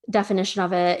definition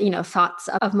of it, thoughts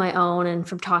of my own and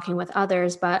from talking with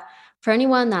others. But for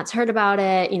anyone that's heard about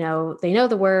it, they know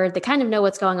the word, they kind of know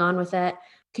what's going on with it.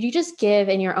 Could you just give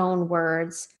in your own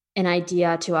words an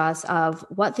idea to us of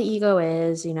what the ego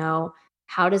is,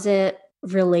 how does it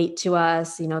relate to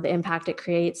us, the impact it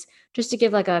creates, just to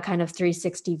give like a kind of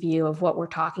 360 view of what we're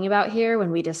talking about here when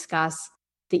we discuss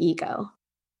the ego?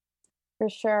 For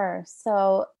sure.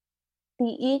 So the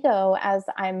ego, as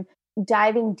I'm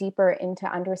diving deeper into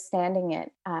understanding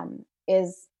it,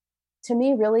 is to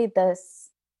me really this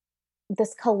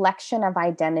collection of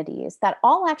identities that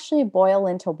all actually boil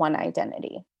into one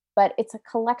identity. But it's a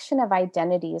collection of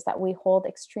identities that we hold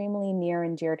extremely near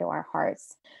and dear to our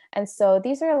hearts. And so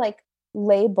these are like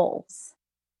labels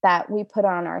that we put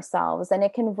on ourselves. And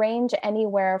it can range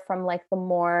anywhere from like the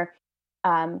more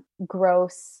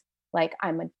gross, like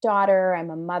I'm a daughter, I'm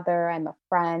a mother, I'm a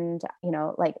friend,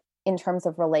 like in terms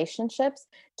of relationships,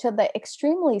 to the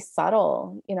extremely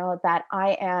subtle, that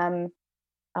I am,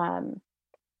 I'm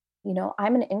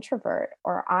an introvert,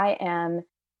 or I am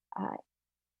uh,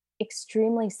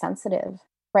 extremely sensitive,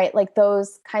 right? Like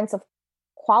those kinds of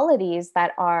qualities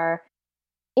that are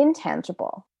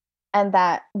intangible and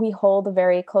that we hold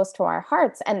very close to our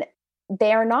hearts. And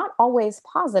they are not always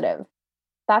positive.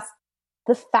 That's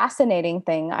the fascinating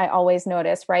thing I always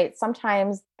notice, right?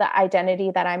 Sometimes the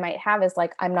identity that I might have is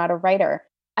like, I'm not a writer,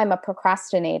 I'm a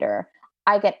procrastinator,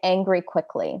 I get angry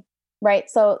quickly, right?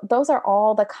 So those are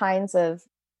all the kinds of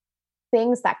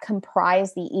things that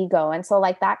comprise the ego. And so,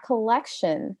 like, that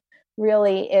collection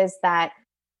really is that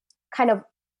kind of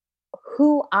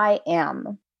who I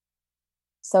am,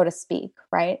 so to speak,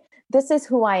 right? This is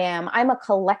who I am. I'm a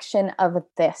collection of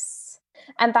this.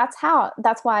 And that's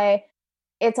why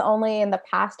it's only in the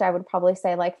past, I would probably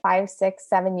say like 5, 6,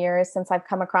 7 years since I've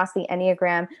come across the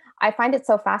Enneagram. I find it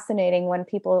so fascinating when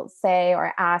people say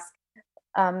or ask,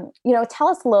 tell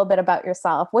us a little bit about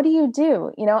yourself. What do you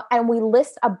do? And we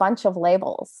list a bunch of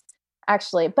labels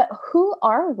actually, but who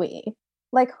are we?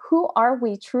 Like, who are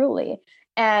we truly?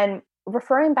 And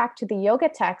referring back to the yoga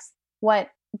text, what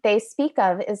they speak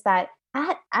of is that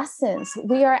at essence,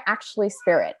 we are actually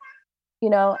spirit,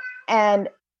 and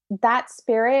that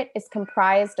spirit is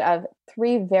comprised of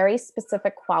 3 very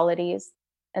specific qualities.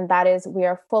 And that is, we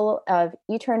are full of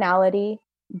eternality,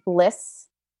 bliss,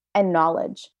 and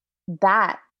knowledge.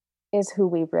 That is who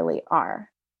we really are.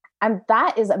 And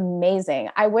that is amazing.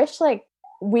 I wish like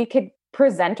we could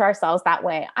present ourselves that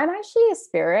way. I'm actually a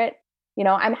spirit.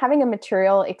 I'm having a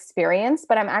material experience,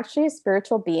 but I'm actually a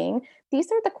spiritual being.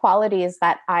 These are the qualities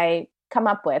that I come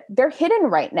up with. They're hidden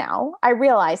right now. I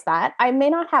realize that. I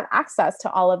may not have access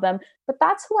to all of them, but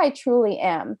that's who I truly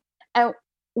am. And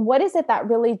what is it that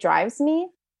really drives me?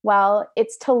 Well,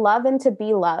 it's to love and to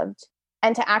be loved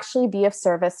and to actually be of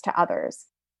service to others.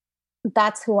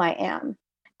 That's who I am.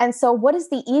 And so, what is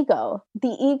the ego?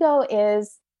 The ego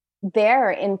is there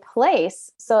in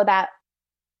place so that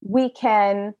we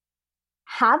can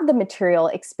have the material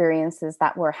experiences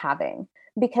that we're having,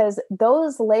 because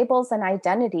those labels and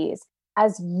identities,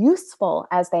 as useful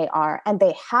as they are, and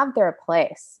they have their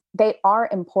place, they are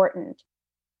important,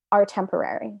 are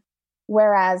temporary.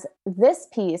 Whereas this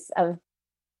piece of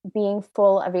being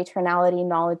full of eternality,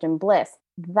 knowledge, and bliss,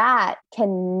 that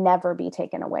can never be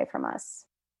taken away from us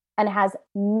and has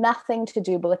nothing to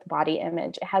do with body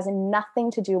image. It has nothing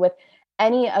to do with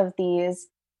any of these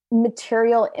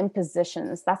material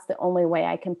impositions. That's the only way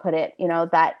I can put it,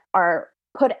 that are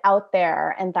put out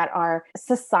there and that are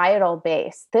societal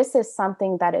based. This is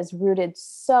something that is rooted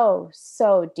so,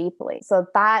 so deeply. So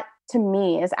that to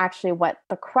me is actually what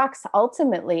the crux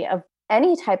ultimately of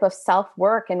any type of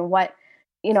self-work, and what,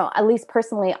 at least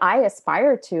personally I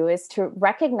aspire to, is to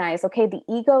recognize, okay, the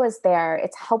ego is there.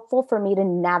 It's helpful for me to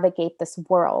navigate this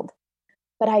world,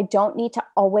 but I don't need to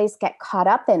always get caught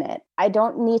up in it. I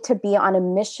don't need to be on a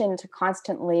mission to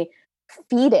constantly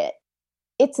feed it.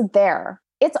 It's there.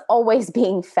 It's always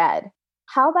being fed.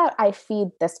 How about I feed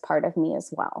this part of me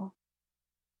as well?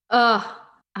 Oh,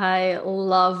 I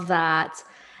love that.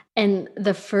 And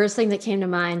the first thing that came to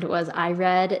mind was I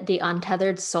read The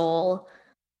Untethered Soul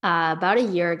about a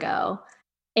year ago.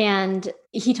 And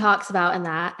he talks about in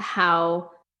that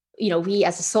how, we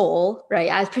as a soul,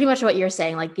 right, as pretty much what you're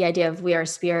saying, like the idea of we are a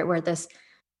spirit, we're this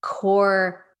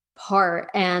core part,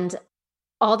 and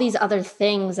all these other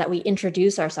things that we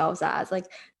introduce ourselves as, like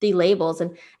the labels.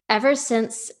 And ever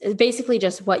since, basically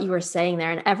just what you were saying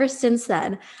there, and ever since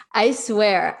then, I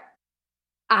swear,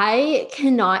 I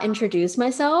cannot introduce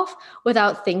myself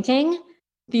without thinking,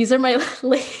 these are my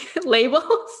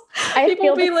labels. I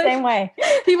feel the same way.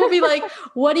 People be like,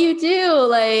 what do you do?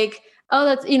 Like, oh,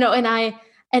 that's,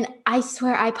 and I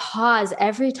swear I pause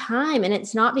every time. And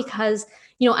it's not because,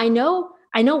 I know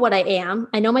what I am.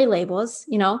 I know my labels,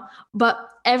 but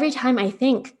every time I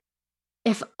think,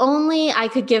 if only I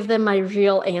could give them my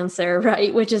real answer,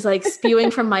 right? Which is like spewing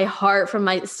from my heart, from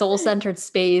my soul-centered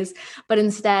space. But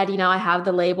instead, I have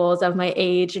the labels of my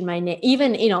age and my name,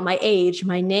 even, my age,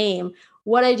 my name,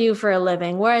 what I do for a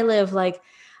living, where I live. Like,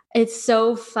 it's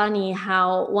so funny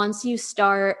how once you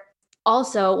start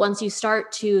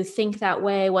to think that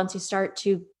way, once you start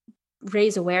to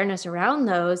raise awareness around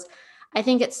those, I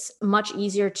think it's much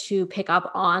easier to pick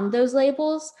up on those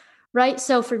labels, right?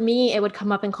 So for me, it would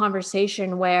come up in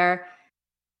conversation where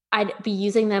I'd be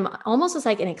using them almost as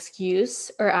like an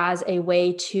excuse or as a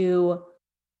way to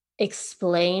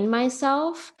explain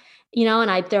myself,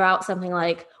 and I'd throw out something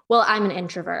like, well, I'm an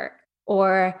introvert,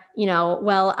 or,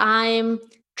 well, I'm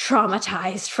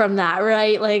traumatized from that,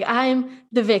 right? Like, I'm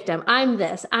the victim, I'm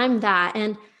this, I'm that.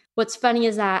 And what's funny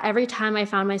is that every time I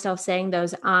found myself saying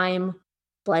those I'm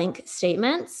blank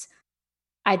statements,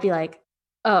 I'd be like,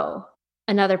 oh,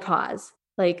 another pause.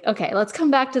 Like, okay, let's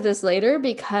come back to this later,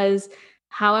 because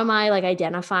how am I like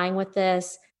identifying with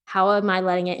this? How am I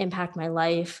letting it impact my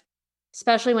life?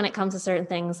 Especially when it comes to certain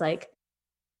things like,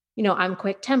 I'm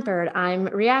quick tempered, I'm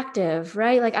reactive,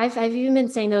 right? Like I've even been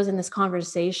saying those in this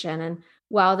conversation. And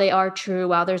while they are true,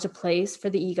 while there's a place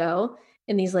for the ego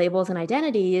in these labels and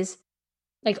identities,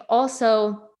 like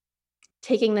also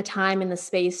taking the time and the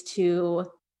space to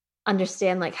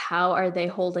understand, like, how are they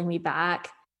holding me back?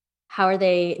 How are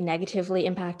they negatively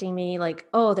impacting me? Like,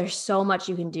 oh, there's so much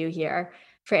you can do here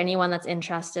for anyone that's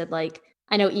interested. Like,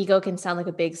 I know ego can sound like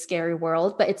a big, scary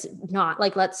world, but it's not.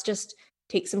 Like, let's just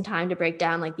take some time to break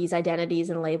down like these identities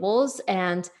and labels,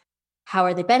 and how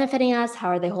are they benefiting us? How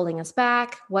are they holding us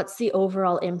back? What's the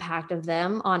overall impact of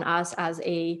them on us as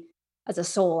a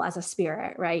soul, as a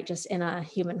spirit, right? Just in a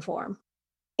human form.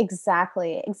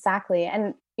 Exactly, exactly.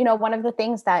 And, one of the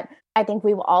things that I think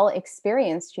we've all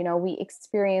experienced, we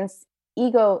experience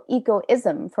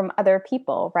egoism from other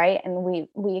people, right? And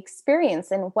we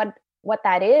experience, and what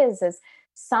that is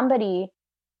somebody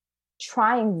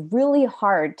trying really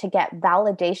hard to get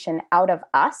validation out of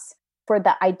us for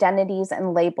the identities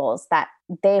and labels that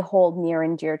they hold near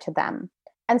and dear to them.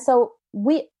 And so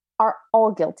we are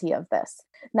all guilty of this.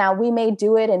 Now, we may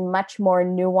do it in much more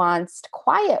nuanced,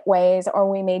 quiet ways, or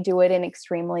we may do it in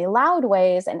extremely loud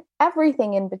ways and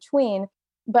everything in between.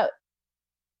 But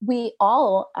we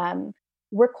all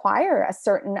require a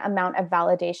certain amount of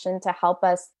validation to help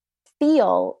us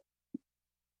feel,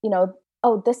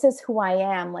 oh, this is who I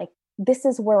am. Like, this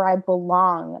is where I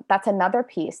belong. That's another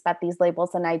piece that these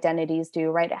labels and identities do,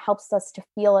 right? It helps us to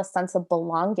feel a sense of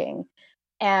belonging.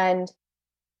 And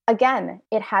again,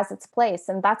 it has its place.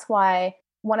 And that's why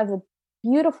one of the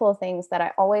beautiful things that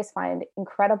I always find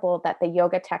incredible that the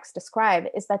yoga texts describe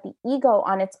is that the ego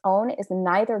on its own is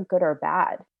neither good or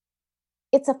bad.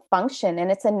 It's a function,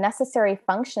 and it's a necessary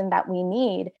function that we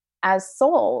need as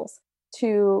souls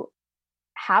to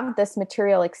have this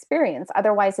material experience.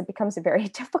 Otherwise, it becomes very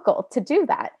difficult to do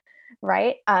that,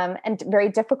 right? And very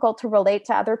difficult to relate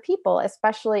to other people,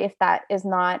 especially if that is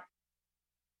not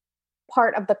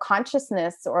part of the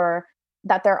consciousness or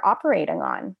that they're operating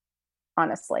on,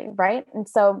 honestly, right?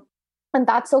 And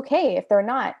that's okay if they're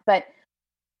not, but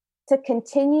to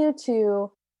continue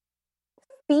to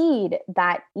feed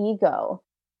that ego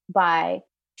by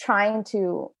trying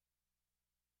to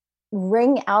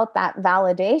wring out that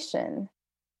validation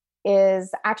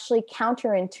is actually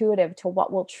counterintuitive to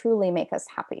what will truly make us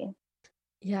happy.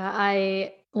 Yeah,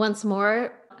 once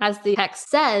more, as the text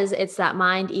says, it's that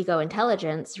mind, ego,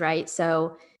 intelligence, right?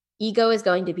 So ego is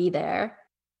going to be there.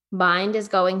 Mind is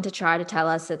going to try to tell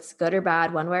us it's good or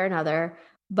bad one way or another.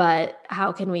 But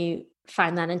how can we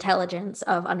find that intelligence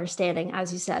of understanding?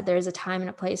 As you said, there's a time and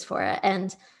a place for it.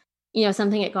 And,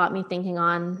 something it got me thinking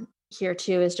on here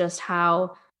too is just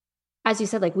how, as you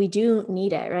said, like we do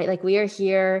need it, right? Like we are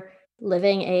here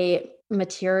living a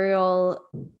material,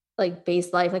 like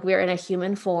based life, like we are in a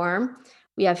human form.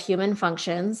 We have human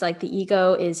functions. Like the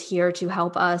ego is here to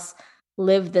help us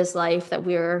live this life that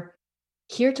we're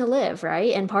here to live,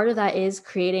 right? And part of that is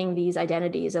creating these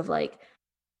identities of like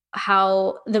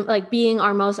how the like being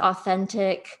our most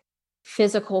authentic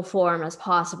physical form as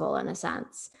possible in a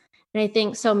sense. And I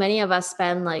think so many of us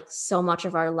spend like so much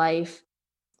of our life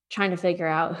trying to figure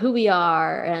out who we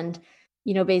are and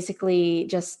basically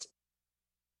just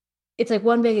it's like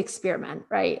one big experiment,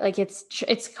 right? Like it's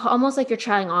almost like you're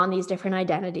trying on these different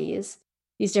identities,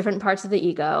 these different parts of the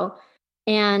ego,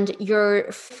 and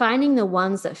you're finding the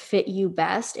ones that fit you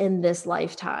best in this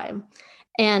lifetime.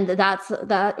 And that's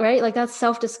that, right? Like that's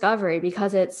self-discovery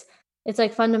because it's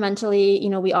like fundamentally,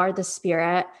 we are the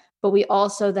spirit, but we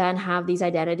also then have these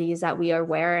identities that we are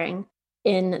wearing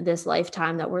in this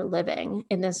lifetime that we're living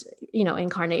in this,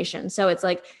 incarnation. So it's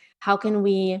like, how can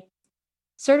we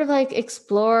sort of like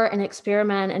explore and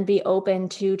experiment and be open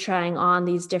to trying on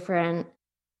these different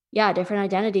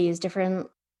identities, different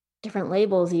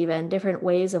labels, even different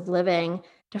ways of living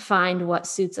to find what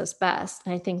suits us best.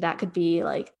 And I think that could be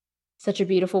like such a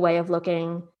beautiful way of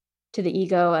looking to the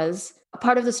ego as a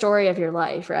part of the story of your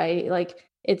life, right? Like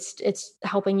it's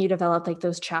helping you develop like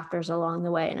those chapters along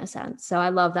the way in a sense. So I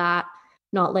love that,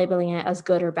 not labeling it as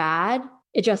good or bad.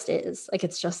 It just is. Like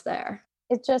it's just there.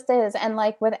 It just is. And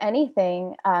like with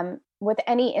anything, with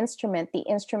any instrument, the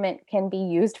instrument can be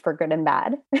used for good and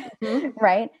bad,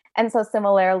 right? And so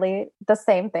similarly, the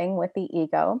same thing with the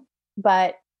ego.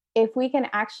 But if we can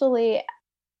actually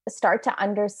start to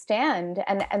understand,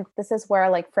 and this is where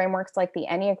like frameworks like the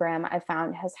Enneagram I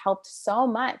found has helped so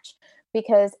much,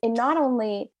 because it not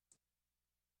only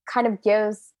kind of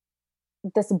gives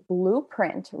this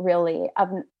blueprint really of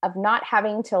not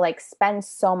having to like spend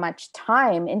so much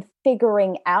time in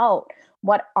figuring out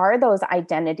what are those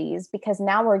identities, because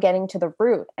now we're getting to the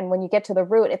root, and when you get to the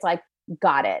root it's like,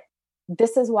 got it,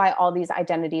 this is why all these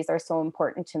identities are so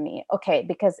important to me. Okay,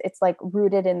 because it's like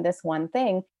rooted in this one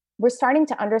thing. We're starting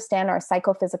to understand our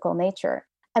psychophysical nature,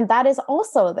 and that is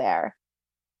also there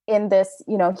in this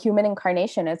human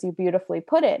incarnation, as you beautifully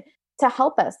put it, to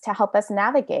help us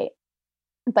navigate.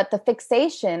 But the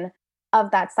fixation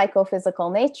of that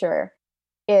psychophysical nature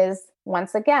is,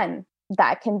 once again,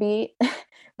 that can be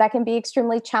that can be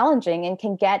extremely challenging and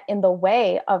can get in the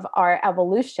way of our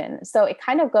evolution. So it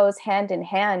kind of goes hand in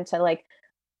hand to like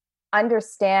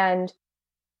understand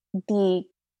the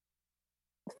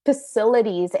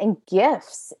facilities and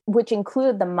gifts, which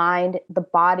include the mind, the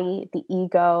body, the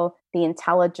ego, the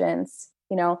intelligence,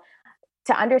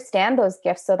 to understand those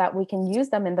gifts so that we can use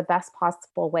them in the best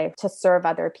possible way to serve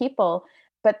other people.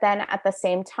 But then at the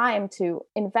same time to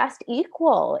invest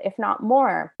equal, if not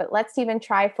more, but let's even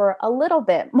try for a little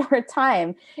bit more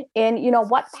time in,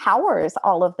 what powers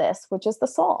all of this, which is the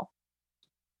soul,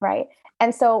 right?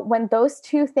 And so when those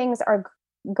two things are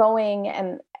going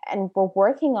and we're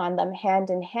working on them hand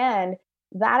in hand,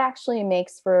 that actually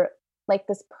makes for like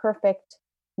this perfect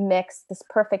mix, this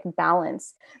perfect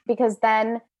balance, because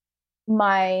then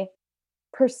my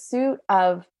pursuit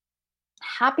of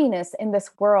happiness in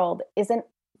this world isn't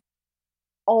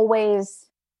always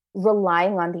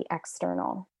relying on the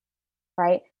external,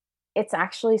 right? It's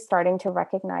actually starting to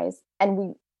recognize,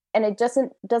 and it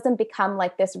doesn't become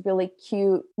like this really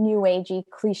cute new agey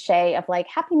cliche of like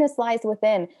happiness lies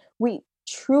within. We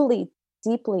truly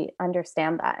deeply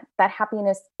understand that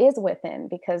happiness is within,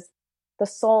 because the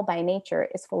soul by nature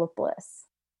is full of bliss.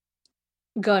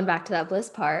 Going back to that bliss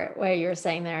part where you were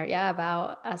saying there, yeah,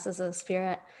 about us as a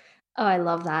spirit. Oh, I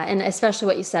love that. And especially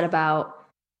what you said about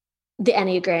the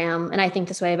Enneagram, and I think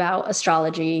this way about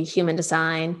astrology, human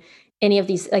design, any of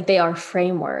these, like they are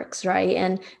frameworks, right?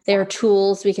 And they're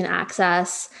tools we can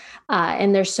access,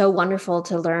 and they're so wonderful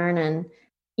to learn and,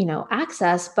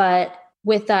 access. But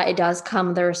with that, it does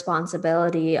come the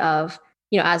responsibility of,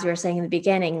 as we were saying in the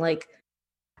beginning, like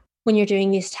when you're doing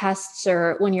these tests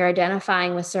or when you're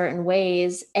identifying with certain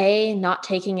ways, not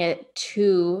taking it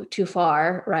too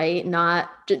far, right?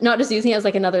 Not just using it as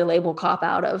like another label cop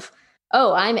out of,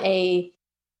 oh, I'm a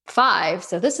 5,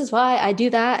 so this is why I do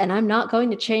that, and I'm not going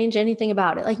to change anything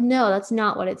about it. Like, no, that's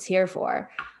not what it's here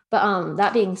for. But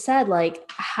that being said, like,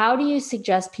 how do you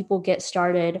suggest people get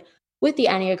started with the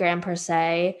Enneagram per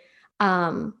se,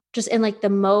 just in like the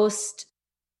most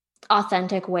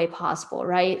authentic way possible,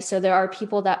 right? So there are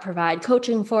people that provide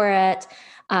coaching for it.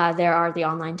 There are the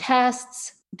online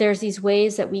tests. There's these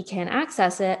ways that we can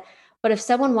access it. But if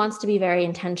someone wants to be very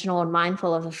intentional and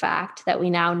mindful of the fact that we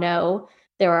now know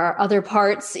there are other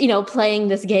parts, playing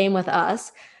this game with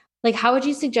us, like how would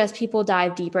you suggest people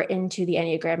dive deeper into the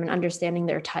Enneagram and understanding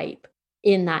their type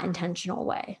in that intentional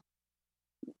way?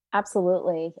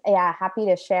 Absolutely. Yeah, happy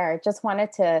to share. Just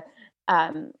wanted to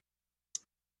um,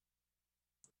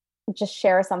 just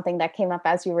share something that came up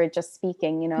as you were just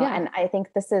speaking, Yeah. and I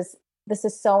think this is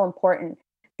so important.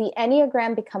 The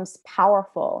Enneagram becomes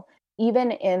powerful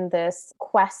even in this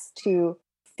quest to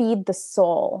feed the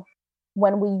soul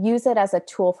when we use it as a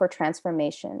tool for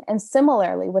transformation. And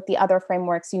similarly with the other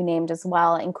frameworks you named as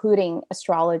well, including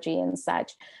astrology and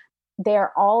such,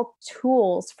 they're all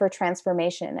tools for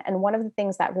transformation. And one of the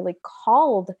things that really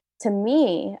called to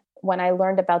me when I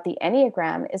learned about the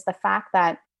Enneagram is the fact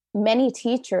that many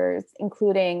teachers,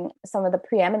 including some of the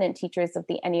preeminent teachers of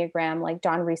the Enneagram, like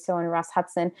John Riso and Ross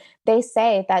Hudson, they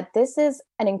say that this is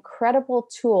an incredible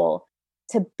tool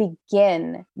to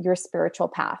begin your spiritual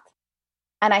path.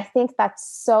 And I think that's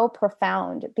so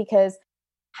profound, because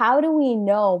how do we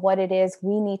know what it is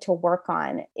we need to work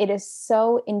on? It is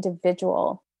so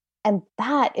individual. And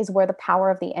that is where the power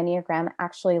of the Enneagram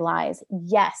actually lies.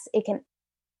 Yes, it can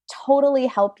totally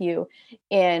help you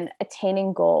in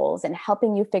attaining goals and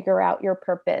helping you figure out your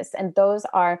purpose. And those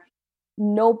are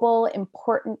noble,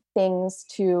 important things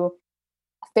to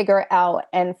figure out.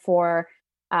 And for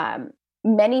um,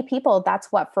 many people,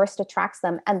 that's what first attracts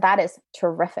them. And that is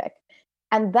terrific.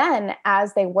 And then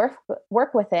as they work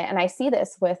with it, and I see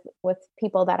this with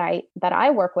people that I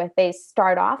work with, they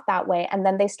start off that way and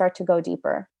then they start to go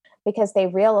deeper, because they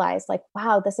realize like,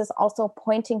 wow, this is also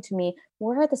pointing to me,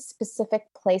 where are the specific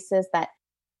places that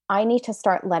I need to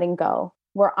start letting go,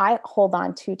 where I hold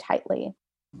on too tightly.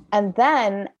 And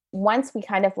then once we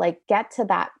kind of like get to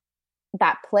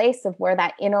that place of where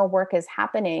that inner work is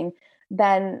happening,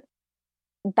 then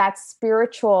that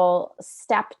spiritual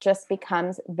step just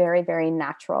becomes very, very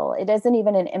natural. It isn't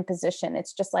even an imposition.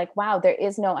 It's just like, wow, there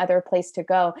is no other place to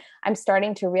go. I'm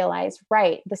starting to realize,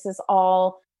 right,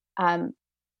 um,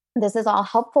 this is all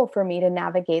helpful for me to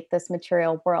navigate this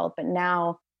material world. But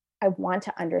now I want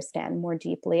to understand more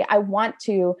deeply. I want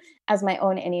to, as my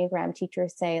own Enneagram teacher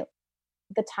say,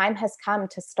 the time has come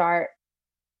to start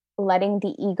letting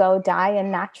the ego die a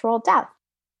natural death,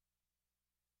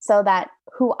 so that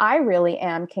who I really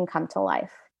am can come to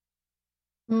life.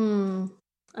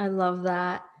 I love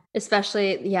that.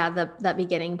 Especially, yeah, that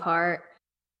beginning part.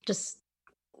 Just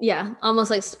yeah,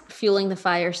 almost like fueling the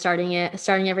fire, starting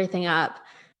everything up,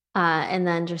 and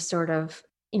then just sort of,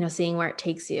 seeing where it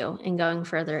takes you and going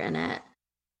further in it.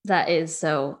 That is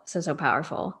so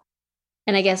powerful.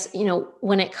 And I guess,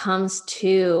 when it comes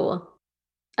to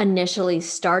initially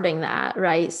starting that,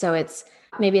 right? So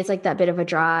maybe it's like that bit of a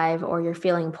drive or you're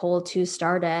feeling pulled to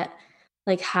start it.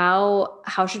 Like how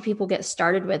should people get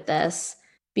started with this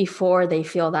before they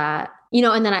feel that,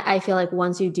 and then I feel like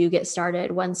once you do get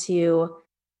started, once you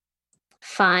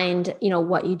find,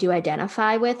 what you do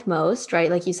identify with most,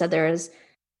 right? Like you said, there is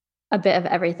a bit of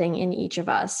everything in each of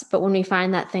us. But when we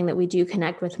find that thing that we do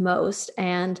connect with most,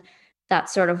 and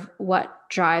that's sort of what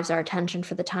drives our attention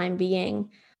for the time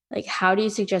being, like how do you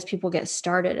suggest people get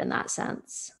started in that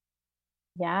sense?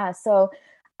 Yeah. So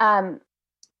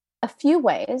A few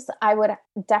ways. I would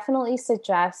definitely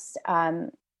suggest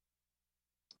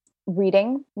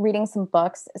reading some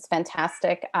books is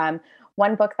fantastic.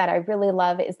 One book that I really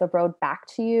love is The Road Back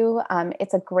to You.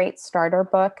 It's a great starter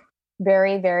book,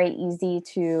 very, very easy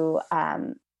to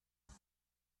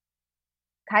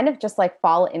kind of just like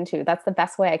fall into. That's the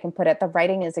best way I can put it. The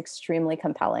writing is extremely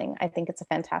compelling. I think it's a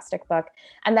fantastic book.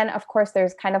 And then, of course,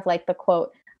 there's kind of like the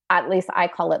quote, at least I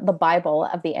call it the Bible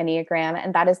of the Enneagram,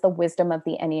 and that is The Wisdom of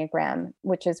the Enneagram,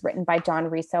 which is written by John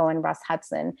Riso and Russ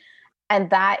Hudson. And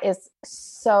that is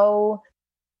so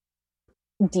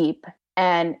deep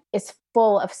and is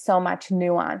full of so much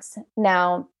nuance.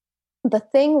 Now, the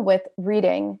thing with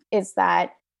reading is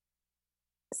that,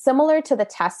 similar to the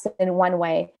tests in one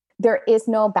way, there is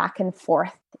no back and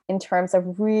forth in terms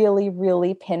of really,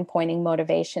 really pinpointing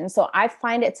motivation. So I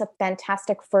find it's a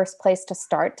fantastic first place to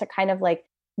start, to kind of like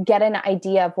get an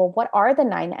idea of, well, what are the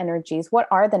 9 energies? What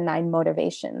are the 9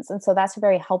 motivations? And so that's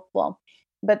very helpful.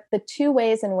 But the 2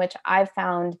 ways in which I've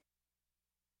found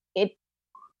it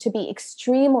to be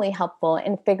extremely helpful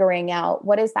in figuring out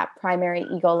what is that primary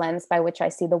ego lens by which I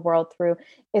see the world through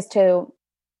is to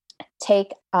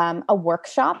take a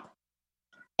workshop.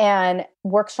 And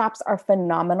workshops are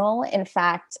phenomenal. In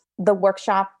fact, the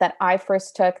workshop that I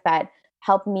first took that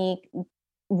helped me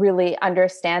really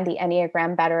understand the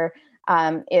Enneagram better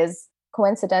is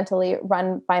coincidentally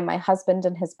run by my husband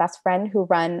and his best friend, who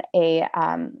run a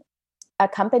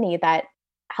company that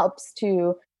helps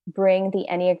to bring the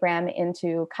Enneagram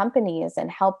into companies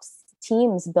and helps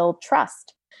teams build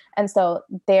trust. And so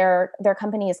their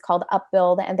company is called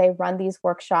Upbuild, and they run these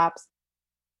workshops,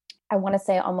 I want to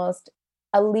say almost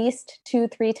at least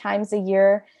 2-3 times a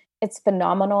year. It's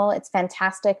phenomenal. It's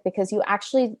fantastic because you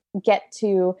actually get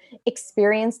to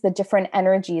experience the different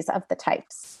energies of the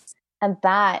types. And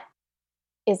that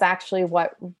is actually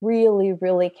what really,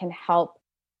 really can help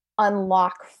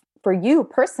unlock for you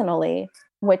personally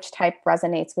which type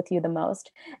resonates with you the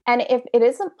most. And if it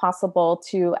isn't possible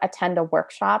to attend a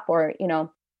workshop, or,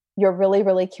 you're really,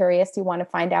 really curious, you want to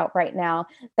find out right now,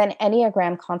 then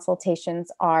Enneagram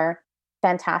consultations are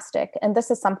fantastic. And this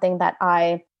is something that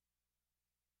I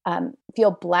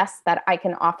feel blessed that I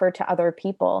can offer to other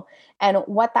people. And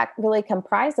what that really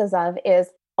comprises of is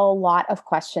a lot of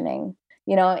questioning.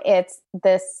 It's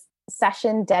this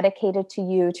session dedicated to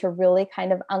you to really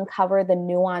kind of uncover the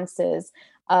nuances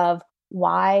of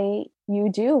why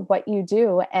you do what you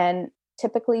do. And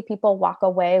typically people walk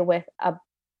away with a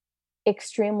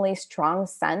extremely strong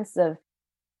sense of,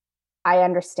 I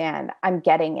understand, I'm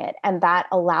getting it. And that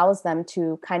allows them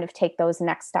to kind of take those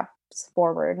next steps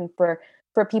forward. And for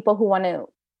people who want to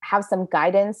have some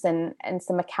guidance and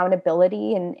some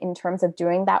accountability in terms of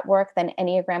doing that work, then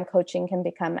Enneagram coaching can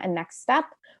become a next step.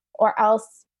 Or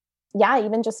else,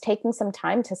 even just taking some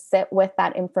time to sit with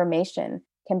that information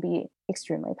can be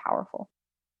extremely powerful.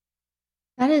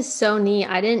 That is so neat.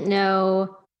 I didn't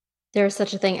know there's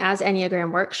such a thing as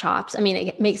Enneagram workshops. I mean,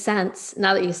 it makes sense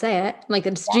now that you say it. Like,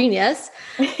 it's genius.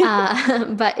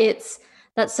 But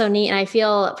that's so neat. And I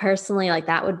feel personally like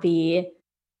that would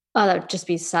just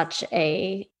be such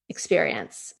a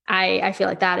experience. I feel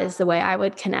like that is the way I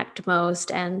would connect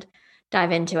most and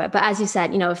dive into it. But as you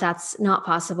said, if that's not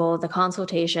possible, the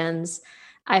consultations,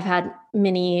 I've had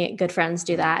many good friends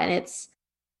do that. And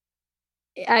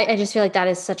I just feel like that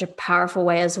is such a powerful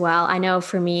way as well. I know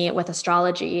for me with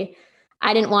astrology,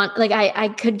 I didn't want, like, I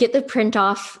could get the print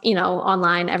off,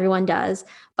 online, everyone does,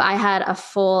 but I had a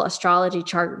full astrology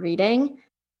chart reading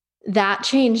that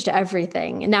changed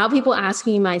everything. And now people ask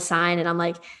me my sign and I'm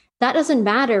like, that doesn't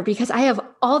matter because I have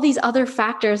all these other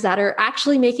factors that are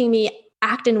actually making me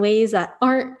act in ways that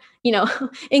aren't,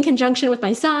 in conjunction with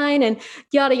my sign and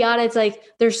yada, yada. It's like,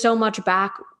 there's so much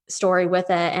backstory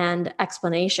with it and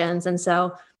explanations. And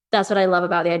so that's what I love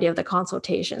about the idea of the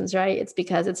consultations, right? It's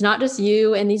because it's not just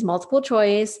you and these multiple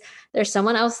choice. There's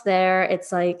someone else there.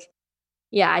 It's like,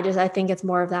 I think it's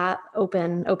more of that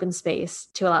open space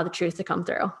to allow the truth to come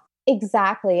through.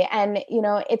 Exactly. And,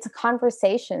 it's a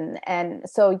conversation. And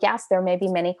so, yes, there may be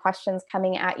many questions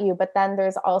coming at you, but then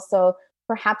there's also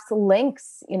perhaps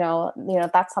links,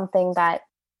 that's something that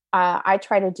I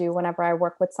try to do whenever I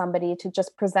work with somebody, to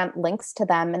just present links to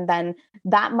them. And then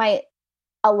that might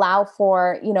allow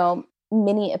for,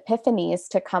 mini epiphanies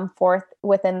to come forth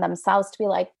within themselves, to be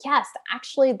like, yes,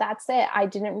 actually, that's it. I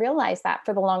didn't realize that.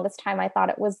 For the longest time, I thought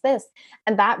it was this.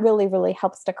 And that really, really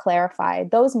helps to clarify.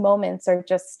 Those moments are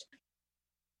just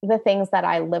the things that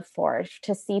I live for,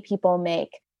 to see people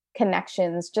make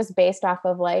connections just based off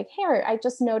of like, here, I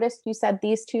just noticed you said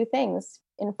these 2 things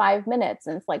in 5 minutes.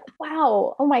 And it's like,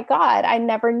 wow, oh my God, I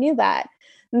never knew that.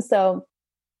 And so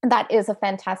that is a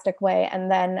fantastic way.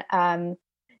 And then,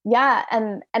 yeah,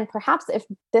 and perhaps if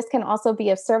this can also be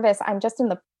of service, I'm just in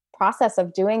the process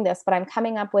of doing this, but I'm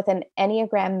coming up with an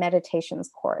Enneagram meditations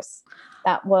course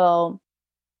that will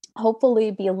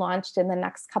hopefully be launched in the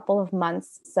next couple of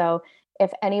months. So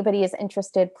if anybody is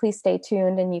interested, please stay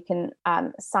tuned and you can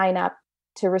sign up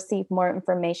to receive more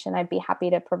information. I'd be happy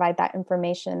to provide that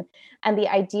information. And the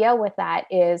idea with that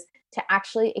is to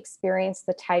actually experience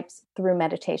the types through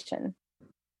meditation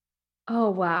Oh,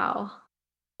 wow.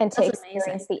 and to That's experience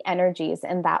amazing. the energies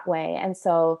in that way. And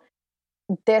so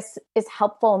this is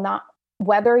helpful, not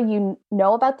whether you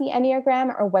know about the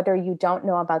Enneagram or whether you don't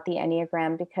know about the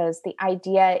Enneagram, because the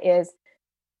idea is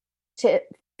to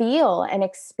feel and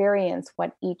experience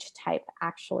what each type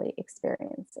actually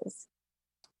experiences.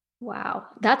 Wow.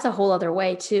 That's a whole other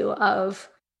way too of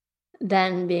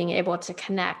then being able to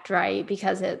connect, right?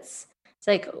 Because it's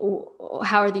like,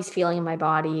 how are these feeling in my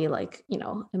body? Like,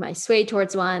 am I swayed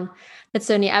towards one? That's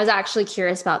so neat. I was actually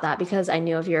curious about that because I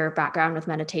knew of your background with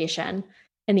meditation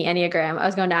and the Enneagram. I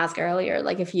was going to ask earlier,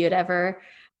 like if you had ever,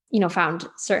 found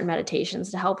certain meditations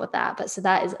to help with that. But so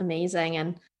that is amazing.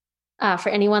 And for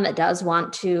anyone that does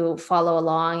want to follow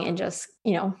along and just,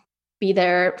 be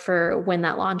there for when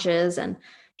that launches and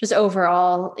just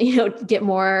overall, get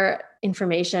more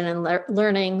information and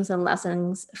learnings and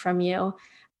lessons from you.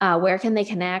 Where can they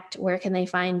connect? Where can they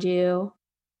find you?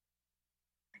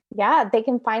 Yeah, they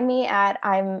can find me at,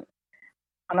 I'm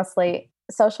honestly,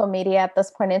 social media at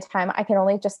this point in time, I can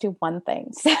only just do one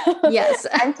thing. So Yes.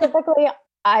 I'm typically,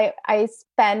 I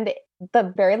spend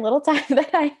the very little time that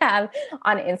I have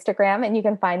on Instagram, and you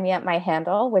can find me at my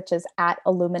handle, which is at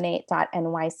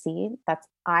illuminate.nyc. That's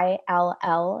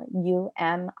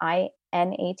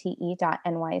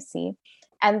ILLUMINATE.NYC.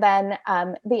 And then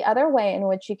the other way in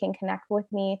which you can connect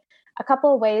with me, a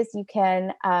couple of ways you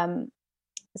can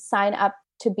sign up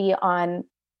to be on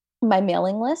my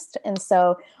mailing list. And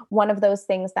so one of those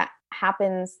things that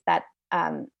happens that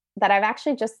I've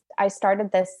actually I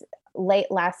started this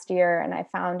late last year, and I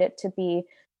found it to be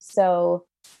so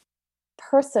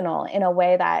personal in a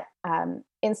way that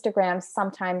Instagram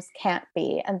sometimes can't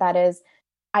be. And that is,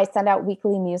 I send out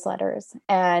weekly newsletters,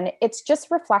 and it's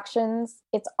just reflections.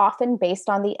 It's often based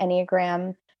on the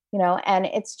Enneagram, and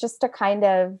it's just to kind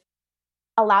of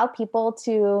allow people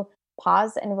to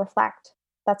pause and reflect.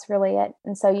 That's really it.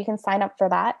 And so you can sign up for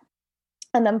that.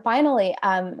 And then finally,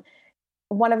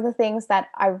 one of the things that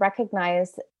I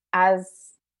recognize as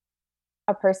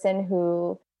a person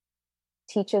who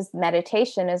teaches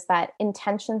meditation is that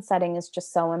intention setting is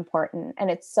just so important, and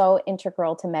it's so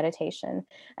integral to meditation.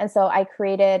 And so I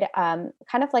created kind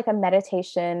of like a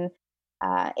meditation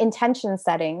intention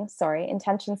setting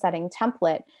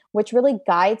template, which really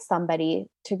guides somebody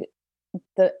to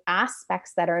the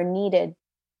aspects that are needed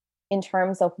in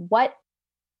terms of what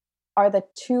are the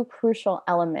two crucial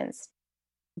elements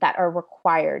that are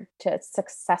required to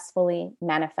successfully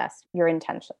manifest your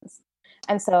intentions.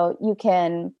 And so you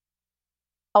can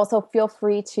also feel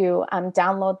free to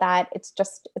download that. It's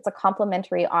a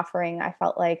complimentary offering. I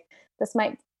felt like this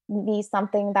might be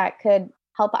something that could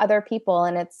help other people.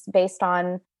 And it's based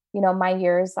on, my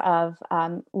years of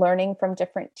learning from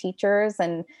different teachers,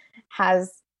 and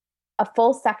has a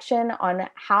full section on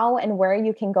how and where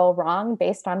you can go wrong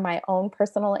based on my own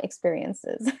personal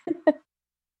experiences.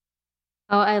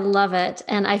 Oh, I love it.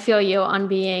 And I feel you on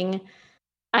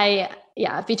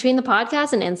yeah, between the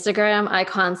podcast and Instagram, I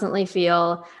constantly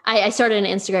feel I started an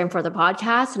Instagram for the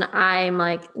podcast and I'm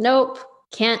like, nope,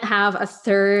 can't have a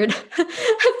third, a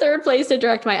third place to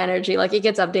direct my energy. Like it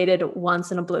gets updated once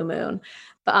in a blue moon.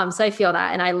 But so I feel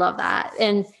that and I love that.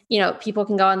 And, people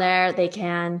can go on there, they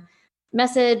can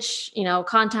message,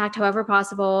 contact however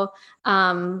possible,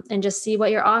 and just see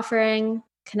what you're offering,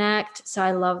 connect. So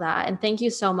I love that. And thank you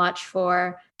so much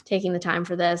for taking the time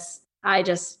for this. I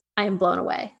am blown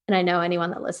away. And I know anyone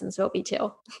that listens will be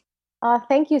too.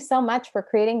 Thank you so much for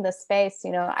creating the space.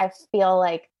 I feel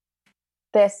like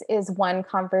this is one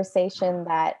conversation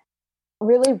that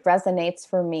really resonates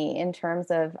for me in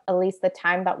terms of at least the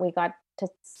time that we got to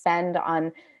spend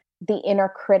on the inner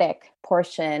critic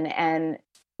portion, and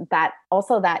that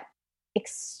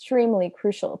extremely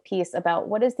crucial piece about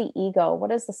what is the ego,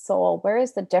 what is the soul, where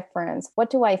is the difference,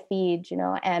 what do I feed,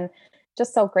 and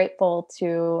just so grateful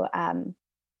to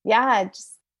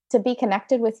just to be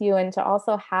connected with you, and to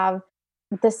also have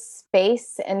the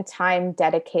space and time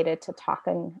dedicated to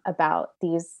talking about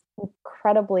these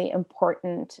incredibly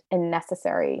important and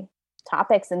necessary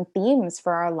topics and themes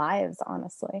for our lives,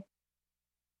 honestly.